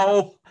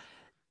no?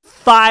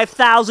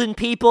 5,000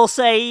 people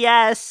say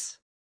yes.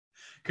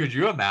 Could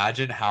you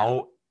imagine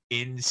how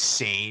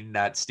insane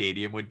that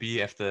stadium would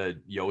be if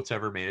the Yotes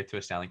ever made it to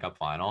a Stanley Cup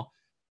final?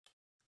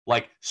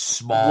 Like,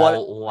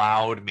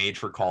 loud, made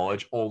for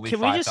college, only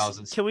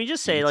 5,000. Can we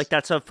just say, like,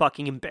 that's a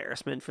fucking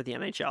embarrassment for the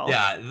NHL?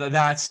 Yeah,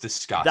 that's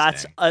disgusting.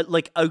 That's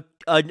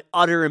an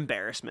utter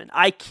embarrassment.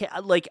 I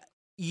can't, like,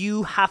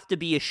 you have to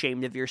be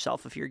ashamed of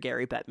yourself if you're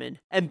Gary Bettman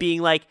and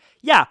being like,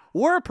 yeah,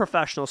 we're a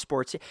professional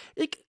sports.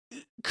 Like,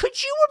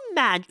 could you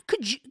imagine?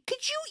 Could you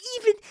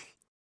even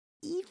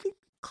even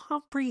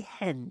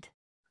comprehend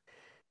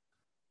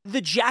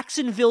the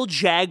Jacksonville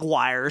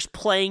Jaguars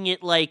playing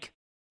it like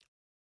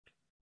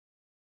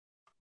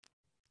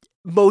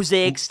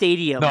Mosaic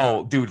Stadium?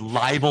 No, dude,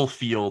 Libel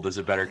Field is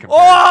a better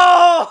comparison.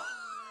 Oh!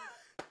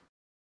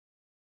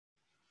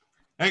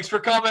 Thanks for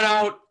coming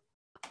out.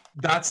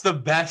 That's the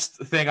best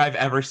thing I've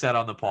ever said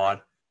on the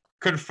pod.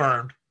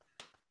 Confirmed.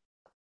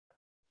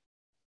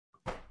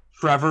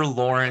 Trevor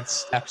Lawrence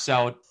steps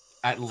out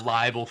at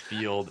Libel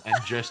Field and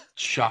just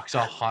chucks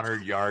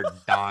 100-yard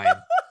dime.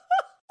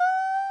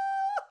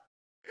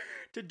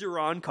 To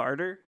Duron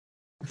Carter?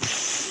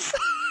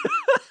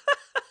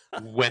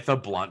 With a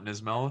blunt in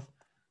his mouth.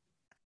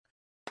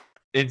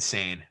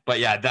 Insane. But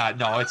yeah,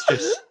 it's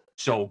just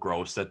so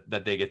gross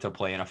that they get to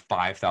play in a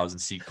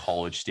 5,000-seat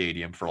college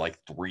stadium for like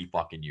 3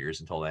 fucking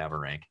years until they have a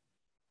rank.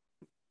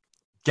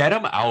 Get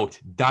them out.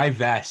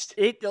 Divest.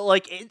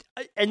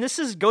 And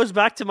this goes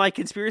back to my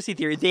conspiracy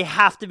theory. They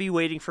have to be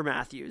waiting for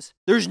Matthews.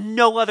 There's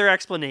no other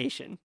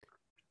explanation.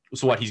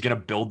 So what? He's gonna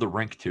build the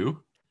rink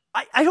too?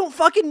 I don't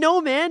fucking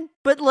know, man.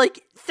 But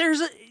like,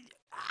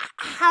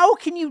 how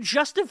can you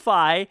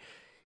justify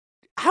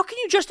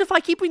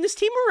keeping this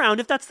team around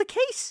if that's the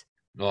case?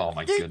 Oh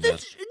my goodness!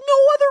 There's no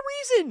other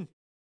reason.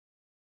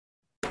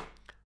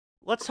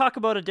 Let's talk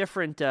about a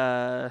different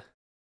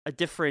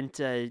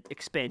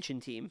expansion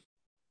team.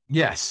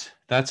 Yes,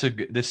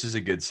 this is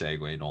a good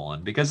segue,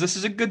 Nolan, because this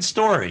is a good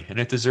story and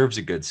it deserves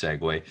a good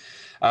segue.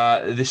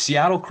 The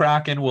Seattle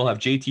Kraken will have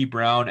JT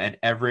Brown and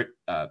Everett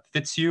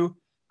Fitzhugh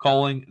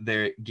calling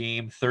their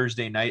game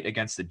Thursday night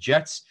against the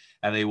Jets,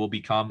 and they will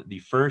become the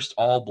first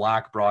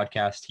all-black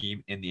broadcast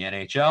team in the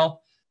NHL.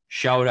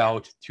 Shout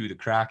out to the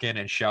Kraken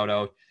and shout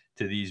out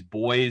to these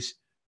boys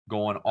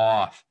going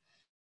off.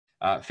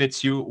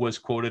 Fitzhugh was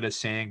quoted as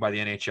saying by the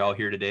NHL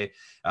here today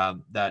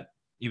that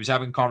he was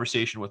having a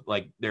conversation with,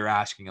 like, they're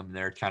asking him,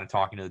 they're kind of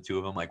talking to the two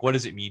of them, like, what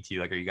does it mean to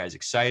you? Like, are you guys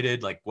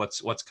excited? Like,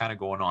 what's kind of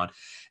going on?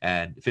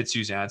 And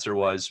Fitzhugh's answer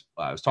was,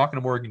 I was talking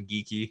to Morgan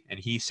Geekie, and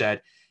he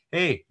said,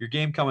 hey, your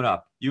game coming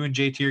up. You and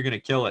JT are going to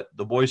kill it.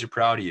 The boys are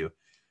proud of you.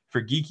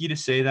 For Geekie to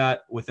say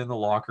that within the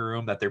locker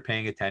room, that they're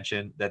paying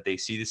attention, that they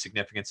see the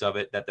significance of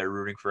it, that they're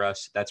rooting for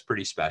us, that's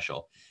pretty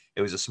special.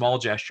 It was a small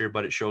gesture,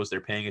 but it shows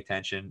they're paying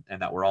attention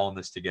and that we're all in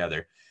this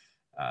together.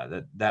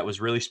 That was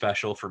really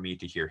special for me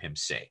to hear him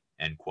say,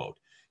 end quote.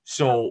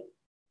 So,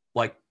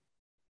 like,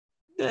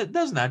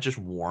 doesn't that just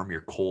warm your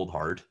cold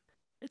heart?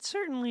 It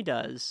certainly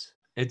does.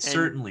 It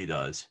certainly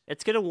does.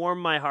 It's going to warm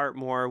my heart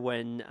more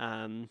when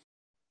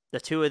the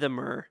two of them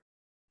are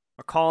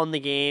calling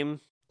the game,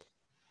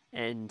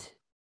 and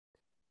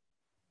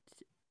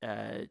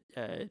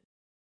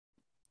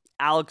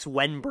Alex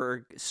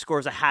Wenberg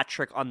scores a hat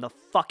trick on the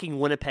fucking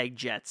Winnipeg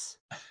Jets.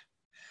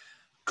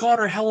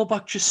 Connor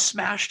Hellebuck just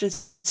smashed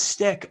his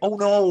stick. Oh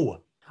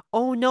no.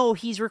 Oh no,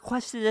 he's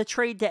requested a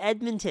trade to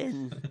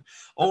Edmonton.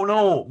 Oh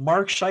no,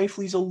 Mark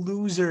Scheifele's a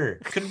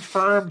loser.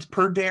 Confirmed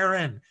per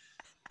Darren.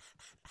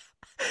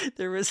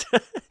 There was an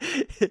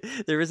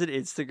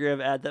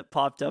Instagram ad that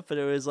popped up, and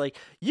it was like,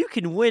 you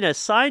can win a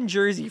signed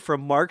jersey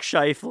from Mark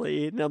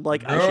Scheifele. And I'm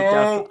like,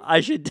 no.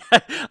 I should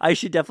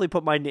definitely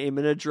put my name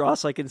in a draw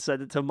so I can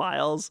send it to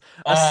Miles.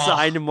 A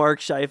signed Mark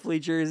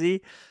Scheifele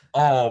jersey.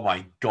 Oh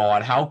my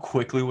God. How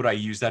quickly would I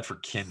use that for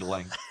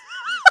kindling?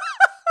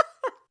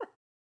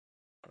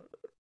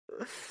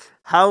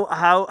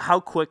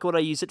 How quick would I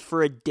use it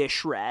for a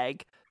dish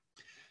rag?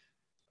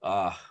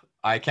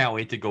 I can't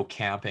wait to go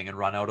camping and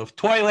run out of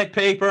toilet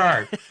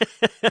paper.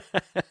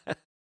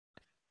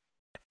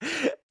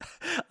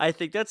 I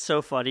think that's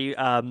so funny.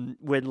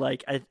 When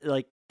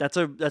that's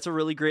a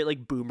really great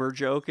like boomer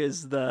joke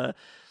is the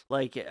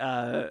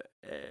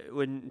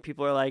when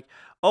people are like,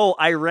 oh,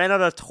 I ran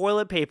out of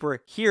toilet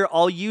paper. Here,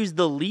 I'll use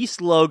the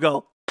Lease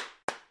logo.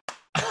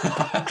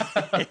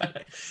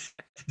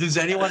 Does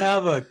anyone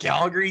have a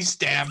Calgary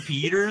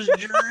Stampeders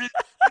jersey?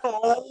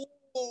 Oh.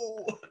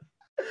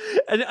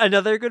 And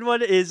another good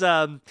one is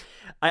I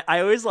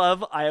always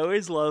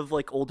love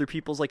like older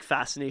people's like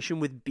fascination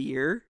with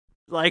beer.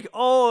 Like,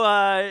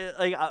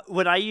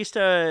 when I used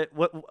to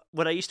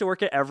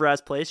work at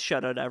Evraz Place,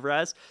 shout out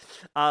Evraz.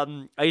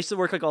 I used to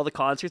work like all the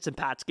concerts and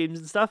Pats games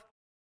and stuff,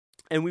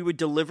 and we would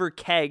deliver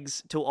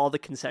kegs to all the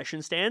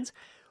concession stands.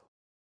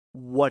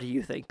 What do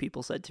you think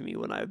people said to me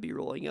when I would be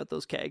rolling out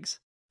those kegs?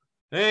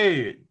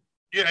 Hey,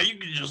 yeah, you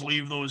can just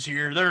leave those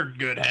here. They're in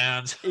good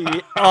hands.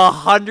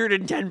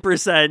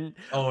 110%.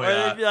 Oh, yeah.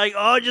 Or they'd be like,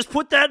 oh, just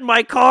put that in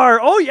my car.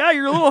 Oh, yeah,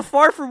 you're a little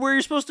far from where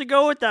you're supposed to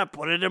go with that.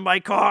 Put it in my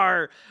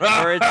car.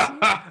 Or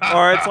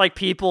it's like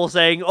people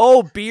saying,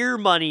 oh, beer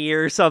money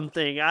or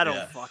something. I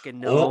don't fucking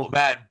know. Oh,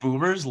 man,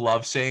 boomers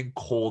love saying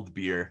cold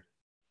beer.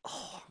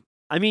 Oh,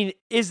 I mean,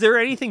 is there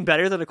anything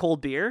better than a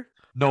cold beer?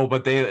 No,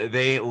 but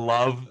they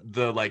love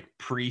the like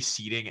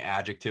preceding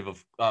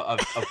adjective of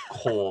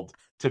cold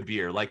to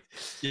beer. Like,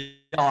 you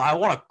know, I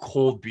want a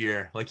cold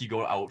beer. Like, you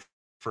go out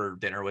for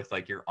dinner with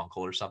like your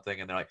uncle or something,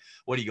 and they're like,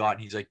 "What do you got?"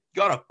 And he's like,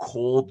 "Got a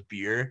cold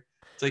beer."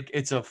 It's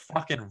it's a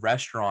fucking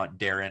restaurant,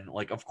 Darren.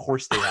 Like, of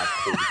course they have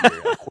cold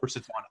beer. Of course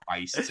it's on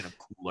ice. It's in a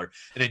cooler,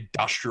 an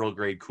industrial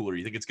grade cooler.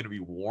 You think it's gonna be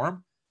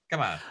warm?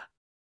 Come on.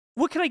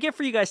 What can I get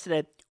for you guys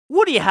today?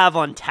 What do you have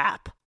on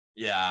tap?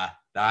 Yeah,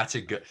 that's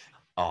a good.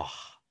 Oh,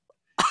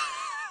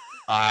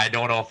 I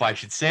don't know if I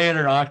should say it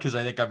or not because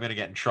I think I'm gonna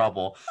get in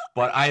trouble.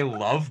 But I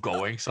love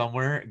going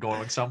somewhere,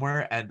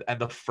 and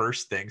the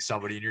first thing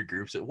somebody in your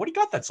group said, "What do you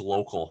got that's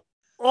local?"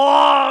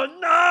 Oh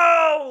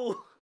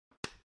no!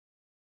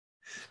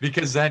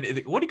 Because then,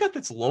 what do you got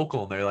that's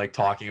local? And they're like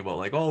talking about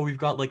like, oh, we've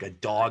got like a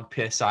dog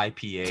piss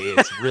IPA.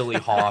 It's really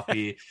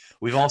hoppy.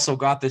 We've also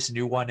got this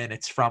new one, and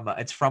it's from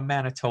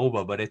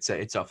Manitoba, but it's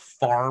a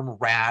farm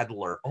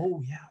radler.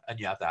 Oh yeah,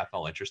 and yeah, that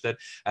felt interested.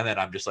 And then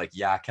I'm just like,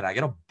 yeah, can I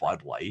get a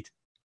Bud Light?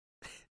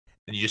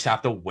 And you just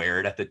have to wear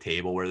it at the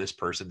table where this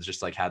person's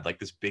just like had like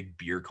this big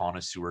beer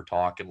connoisseur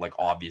talk, and like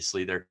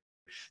obviously they're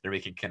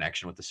making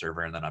connection with the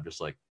server, and then I'm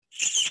just like.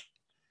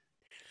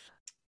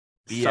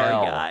 BL. Sorry,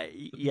 guy.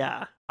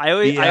 Yeah, I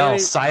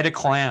always side of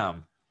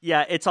clam.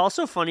 Yeah, it's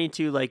also funny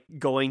too, like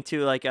going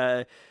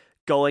to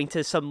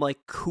some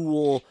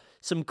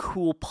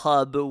cool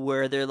pub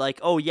where they're like,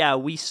 oh yeah,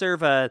 we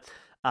serve a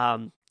I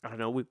don't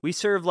know, we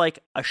serve like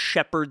a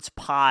shepherd's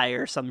pie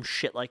or some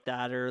shit like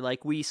that, or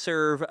like we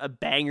serve a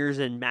bangers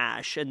and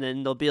mash, and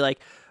then they'll be like,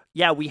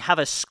 yeah, we have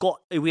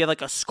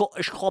like a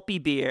Scottish hoppy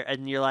beer,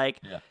 and you're like,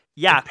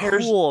 yeah,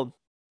 cool,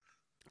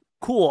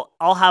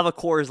 I'll have a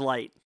Coors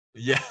Light.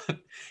 Yeah,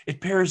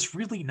 it pairs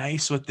really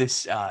nice with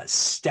this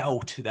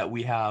stout that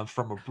we have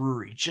from a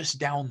brewery just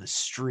down the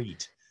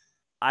street.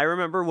 I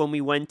remember when we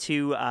went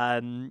to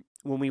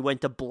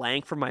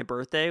Blank for my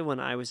birthday when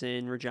I was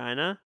in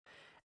Regina,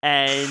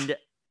 and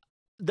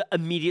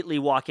immediately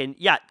walk in.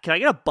 Yeah, can I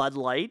get a Bud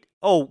Light?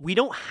 Oh, we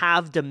don't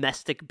have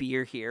domestic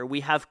beer here. We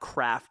have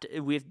craft.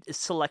 We have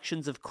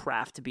selections of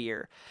craft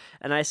beer.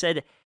 And I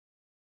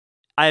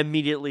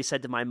immediately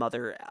said to my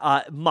mother,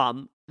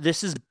 Mom,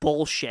 this is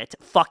bullshit.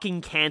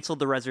 Fucking cancel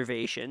the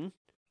reservation.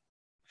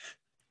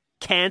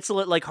 Cancel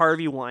it like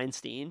Harvey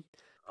Weinstein.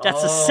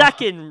 That's the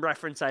second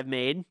reference I've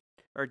made.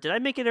 Or did I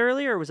make it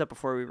earlier, or was that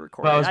before we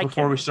recorded? That was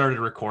before we started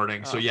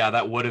recording. So yeah,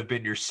 that would have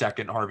been your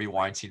second Harvey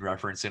Weinstein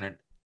reference in an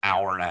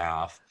hour and a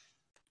half.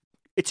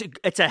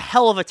 It's a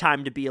hell of a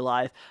time to be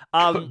alive.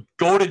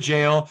 Go to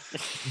jail.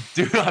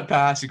 Do not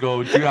pass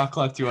go. Do not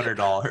collect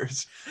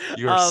 $200.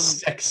 You're a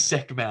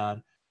sick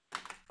man.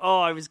 Oh,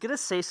 I was gonna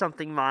say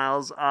something,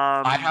 Miles.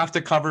 I have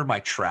to cover my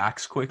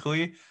tracks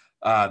quickly.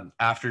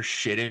 After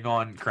shitting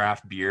on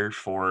craft beer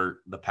for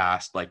the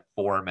past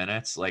 4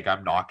 minutes,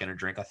 I'm not gonna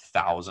drink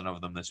 1,000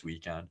 of them this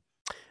weekend.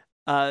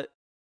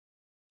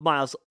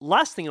 Miles,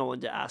 last thing I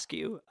wanted to ask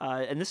you,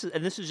 and this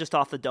is just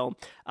off the dome.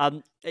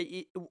 I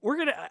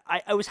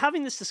was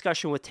having this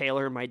discussion with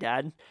Taylor and my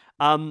dad.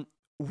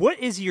 What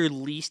is your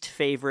least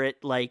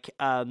favorite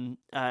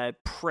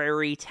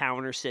prairie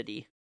town or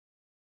city?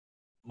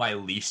 My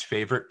least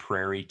favorite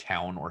prairie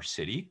town or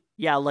city?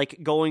 Yeah,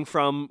 going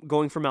from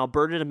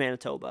Alberta to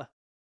Manitoba.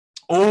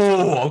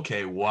 Oh,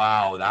 okay.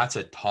 Wow, that's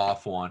a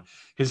tough one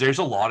because there's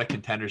a lot of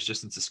contenders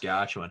just in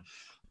Saskatchewan.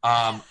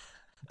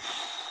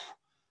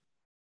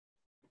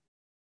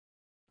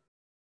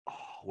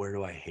 Where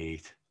do I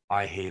hate?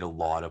 I hate a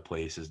lot of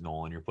places,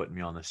 Nolan. You're putting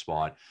me on the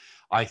spot.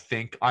 I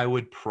think I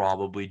would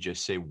probably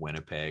just say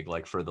Winnipeg,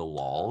 for the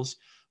lulz,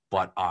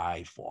 but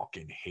I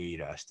fucking hate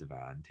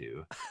Estevan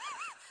too.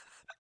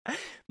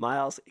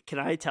 Miles, can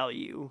I tell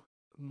you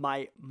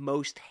my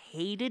most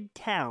hated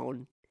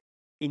town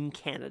in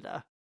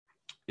Canada?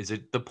 Is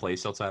it the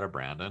place outside of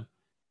Brandon?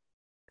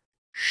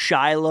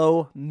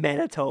 Shiloh,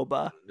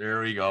 Manitoba.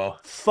 There we go.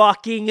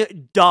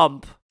 Fucking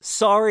dump.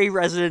 Sorry,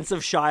 residents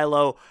of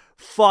Shiloh.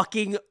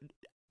 Fucking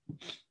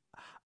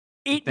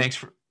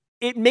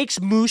it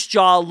makes Moose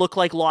Jaw look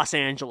like Los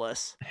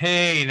Angeles.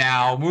 Hey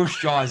now, Moose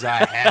Jaw is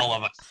a hell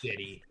of a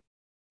city.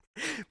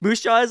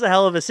 Moose Jaw is a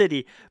hell of a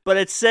city, but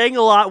it's saying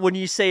a lot when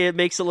you say it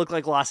makes it look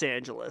like Los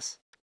Angeles.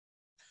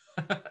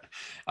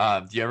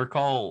 Do you ever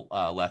call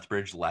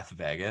Lethbridge Leth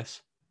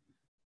Vegas?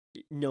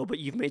 No, but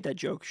you've made that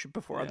joke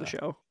before on the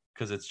show.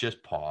 Because it's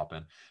just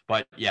popping.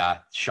 But yeah,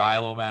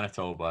 Shiloh,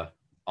 Manitoba.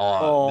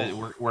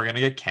 We're going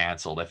to get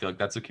canceled. I feel like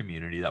that's a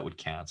community that would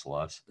cancel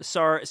us.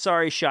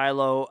 Sorry,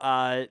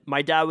 Shiloh.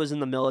 My dad was in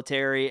the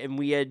military, and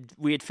we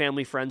had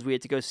family friends we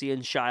had to go see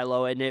in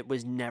Shiloh, and it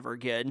was never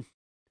good.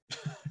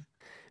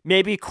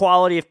 Maybe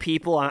quality of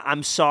people.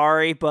 I'm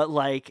sorry, but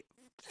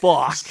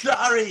fuck.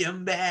 Sorry,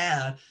 I'm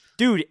bad.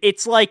 Dude,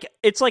 it's like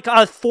a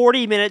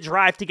 40-minute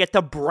drive to get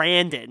to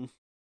Brandon.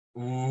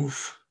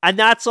 Oof. And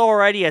that's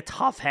already a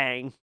tough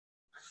hang.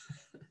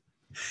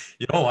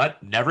 You know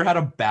what? Never had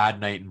a bad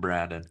night in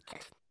Brandon.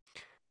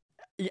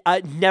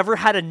 Never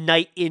had a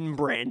night in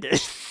Brandon.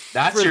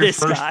 That's your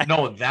first. Guy.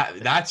 No,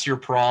 that's your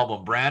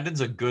problem.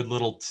 Brandon's a good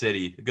little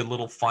city, a good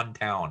little fun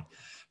town.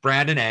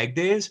 Brandon Egg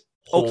Days.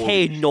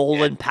 Okay,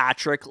 Nolan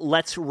Patrick,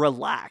 let's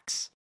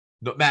relax.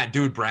 No, Matt,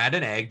 dude,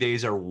 Brandon Egg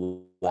Days are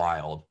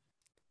wild.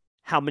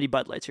 How many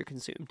Bud Lights are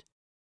consumed?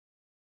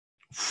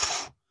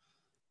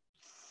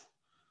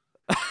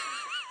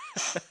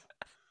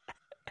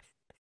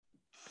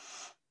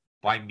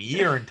 By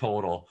me or in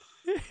total?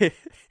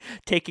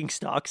 Taking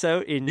stocks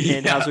out in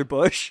Yeah.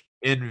 Anheuser-Busch.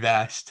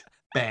 Invest.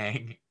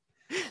 Bang.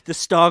 The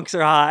stonks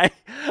are high.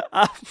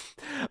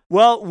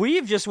 Well,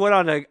 we've just went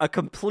on a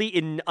complete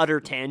and utter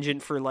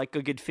tangent for like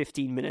a good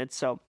 15 minutes,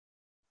 so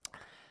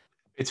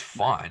It's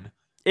fun.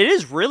 it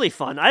is really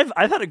fun. I've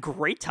had a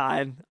great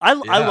time. I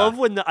love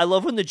when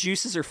the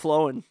juices are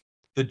flowing.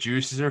 The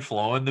juices are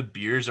flowing, the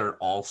beers are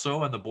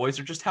also, and the boys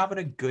are just having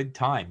a good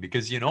time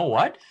because you know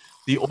what?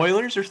 The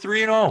Oilers are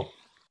 3-0.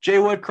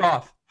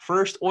 W-oodcroft,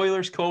 first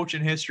Oilers coach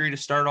in history to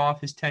start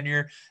off his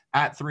tenure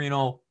at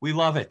 3-0. We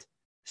love it.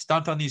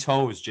 Stunt on these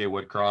hoes,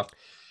 W-oodcroft.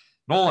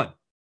 Nolan,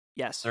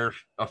 Yes. there are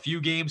a few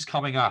games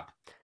coming up.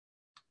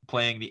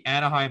 Playing the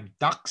Anaheim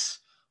Ducks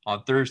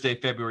on Thursday,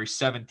 February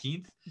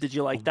 17th. Did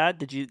you like that?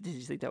 Did you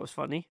think that was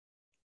funny?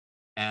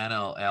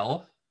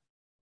 NLL.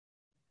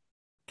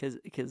 Because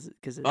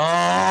it's...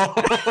 Oh!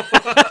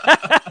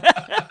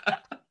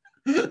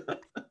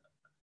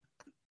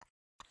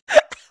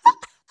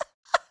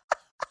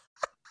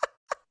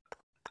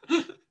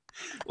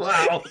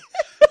 Wow.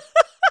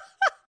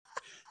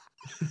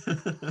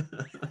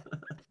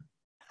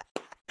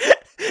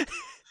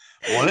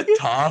 What a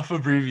tough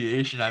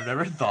abbreviation. I've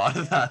never thought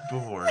of that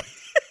before.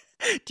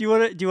 Do you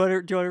want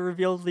to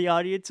reveal to the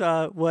audience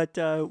what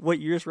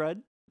yours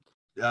read?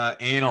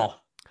 Anal.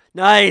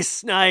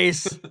 Nice.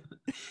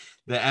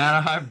 The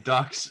Anaheim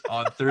Ducks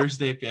on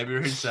Thursday,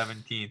 February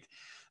 17th.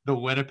 The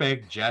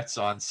Winnipeg Jets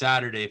on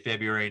Saturday,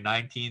 February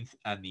 19th.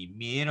 And the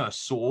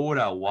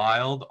Minnesota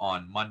Wild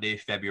on Monday,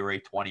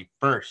 February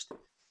 21st.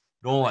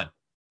 Nolan,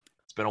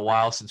 it's been a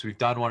while since we've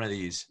done one of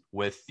these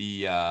with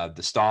the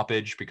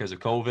stoppage because of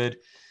COVID,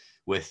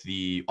 with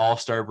the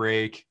All-Star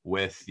break,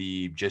 with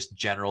the just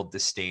general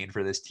disdain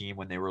for this team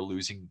when they were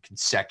losing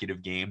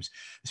consecutive games.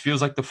 This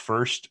feels like the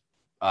first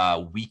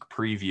week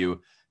preview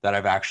that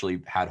I've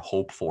actually had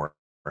hope for.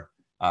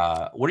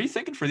 What are you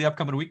thinking for the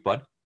upcoming week,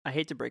 bud? I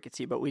hate to break it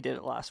to you, but we did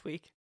it last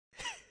week.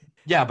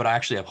 Yeah, but I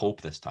actually have hope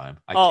this time.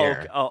 I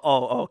care.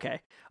 Okay.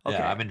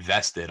 Yeah, I'm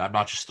invested. I'm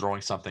not just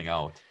throwing something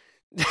out.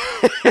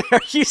 Are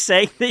you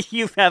saying that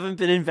you haven't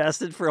been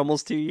invested for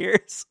almost 2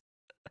 years?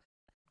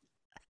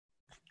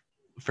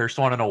 First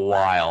one in a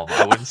while.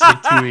 I wouldn't say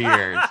 2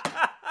 years.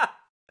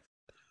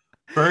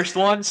 First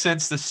one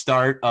since the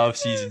start of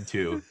season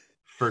 2,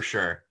 for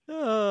sure.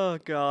 Oh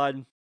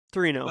God,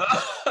 3-0.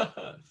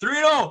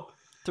 3-0.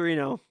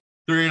 3-0.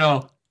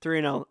 3-0.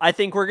 3-0. I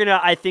think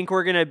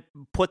we're gonna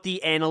put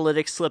the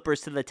analytics slippers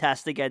to the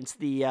test against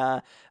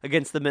the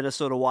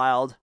Minnesota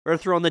Wild. We're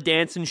throwing the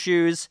dancing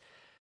shoes.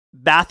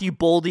 Matthew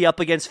Boldy up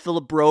against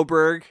Philip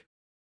Broberg.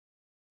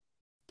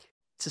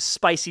 It's a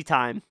spicy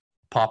time.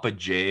 Papa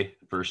J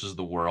versus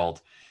the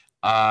world.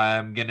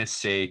 I'm gonna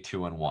say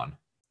 2-1.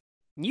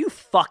 You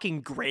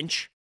fucking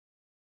Grinch.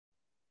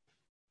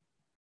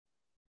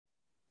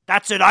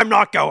 That's it. I'm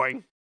not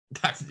going.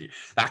 That's it.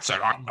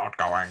 I'm not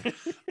going.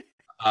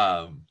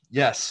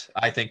 Yes,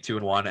 I think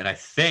 2-1, and I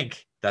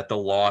think that the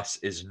loss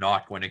is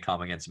not going to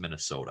come against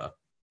Minnesota.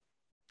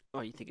 Oh,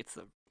 you think it's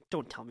the?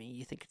 Don't tell me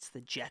you think it's the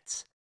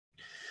Jets.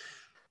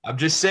 I'm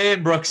just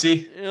saying,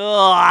 Brooksy.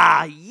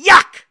 Ugh,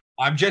 yuck!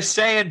 I'm just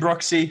saying,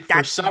 Brooksy.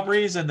 For some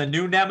reason, the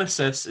new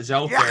nemesis is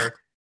out there.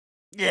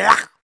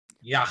 Yuck!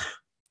 Yuck.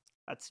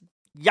 That's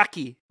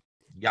yucky.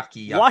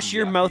 Yucky. Wash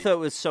your mouth out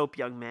with soap,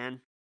 young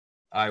man.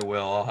 I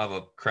will. I'll have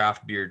a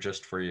craft beer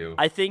just for you.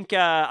 I think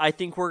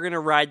we're gonna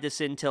ride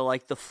this into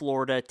like the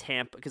Florida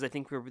Tampa, because I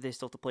think they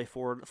still have to play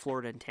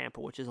Florida and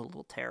Tampa, which is a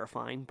little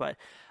terrifying. But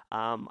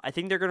I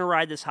think they're gonna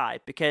ride this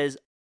high because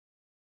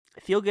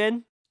I feel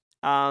good.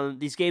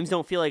 These games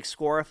don't feel like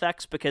score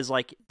effects because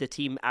like the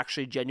team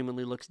actually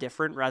genuinely looks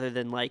different rather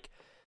than like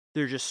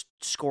they're just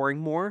scoring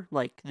more.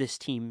 Like this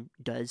team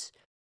does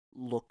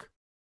look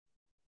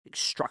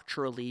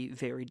structurally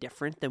very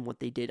different than what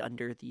they did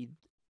under the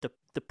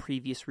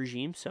previous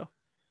regime. So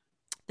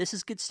this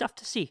is good stuff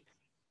to see.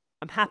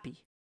 I'm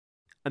happy.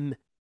 I'm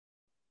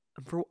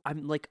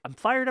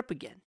fired up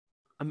again.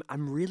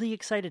 I'm really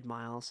excited,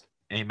 Miles.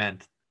 Amen.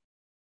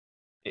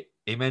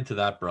 Amen to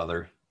that,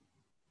 brother.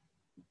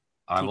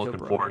 I'm looking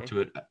forward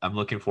to it. I'm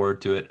looking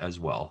forward to it as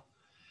well.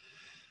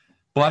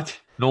 But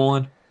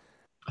Nolan,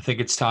 I think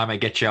it's time I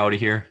get you out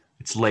of here.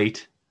 It's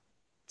late.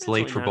 It's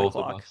late for both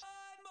of us.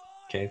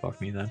 Okay,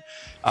 fuck me then.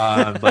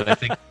 But I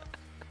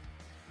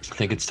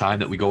think it's time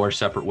that we go our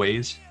separate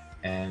ways.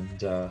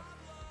 And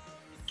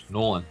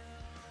Nolan,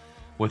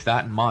 with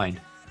that in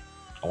mind,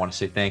 I want to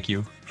say thank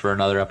you for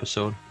another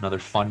episode, another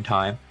fun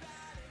time.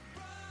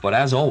 But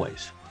as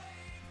always,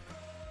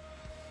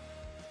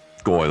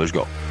 go Oilers,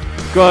 go.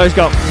 Go Oilers,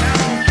 go.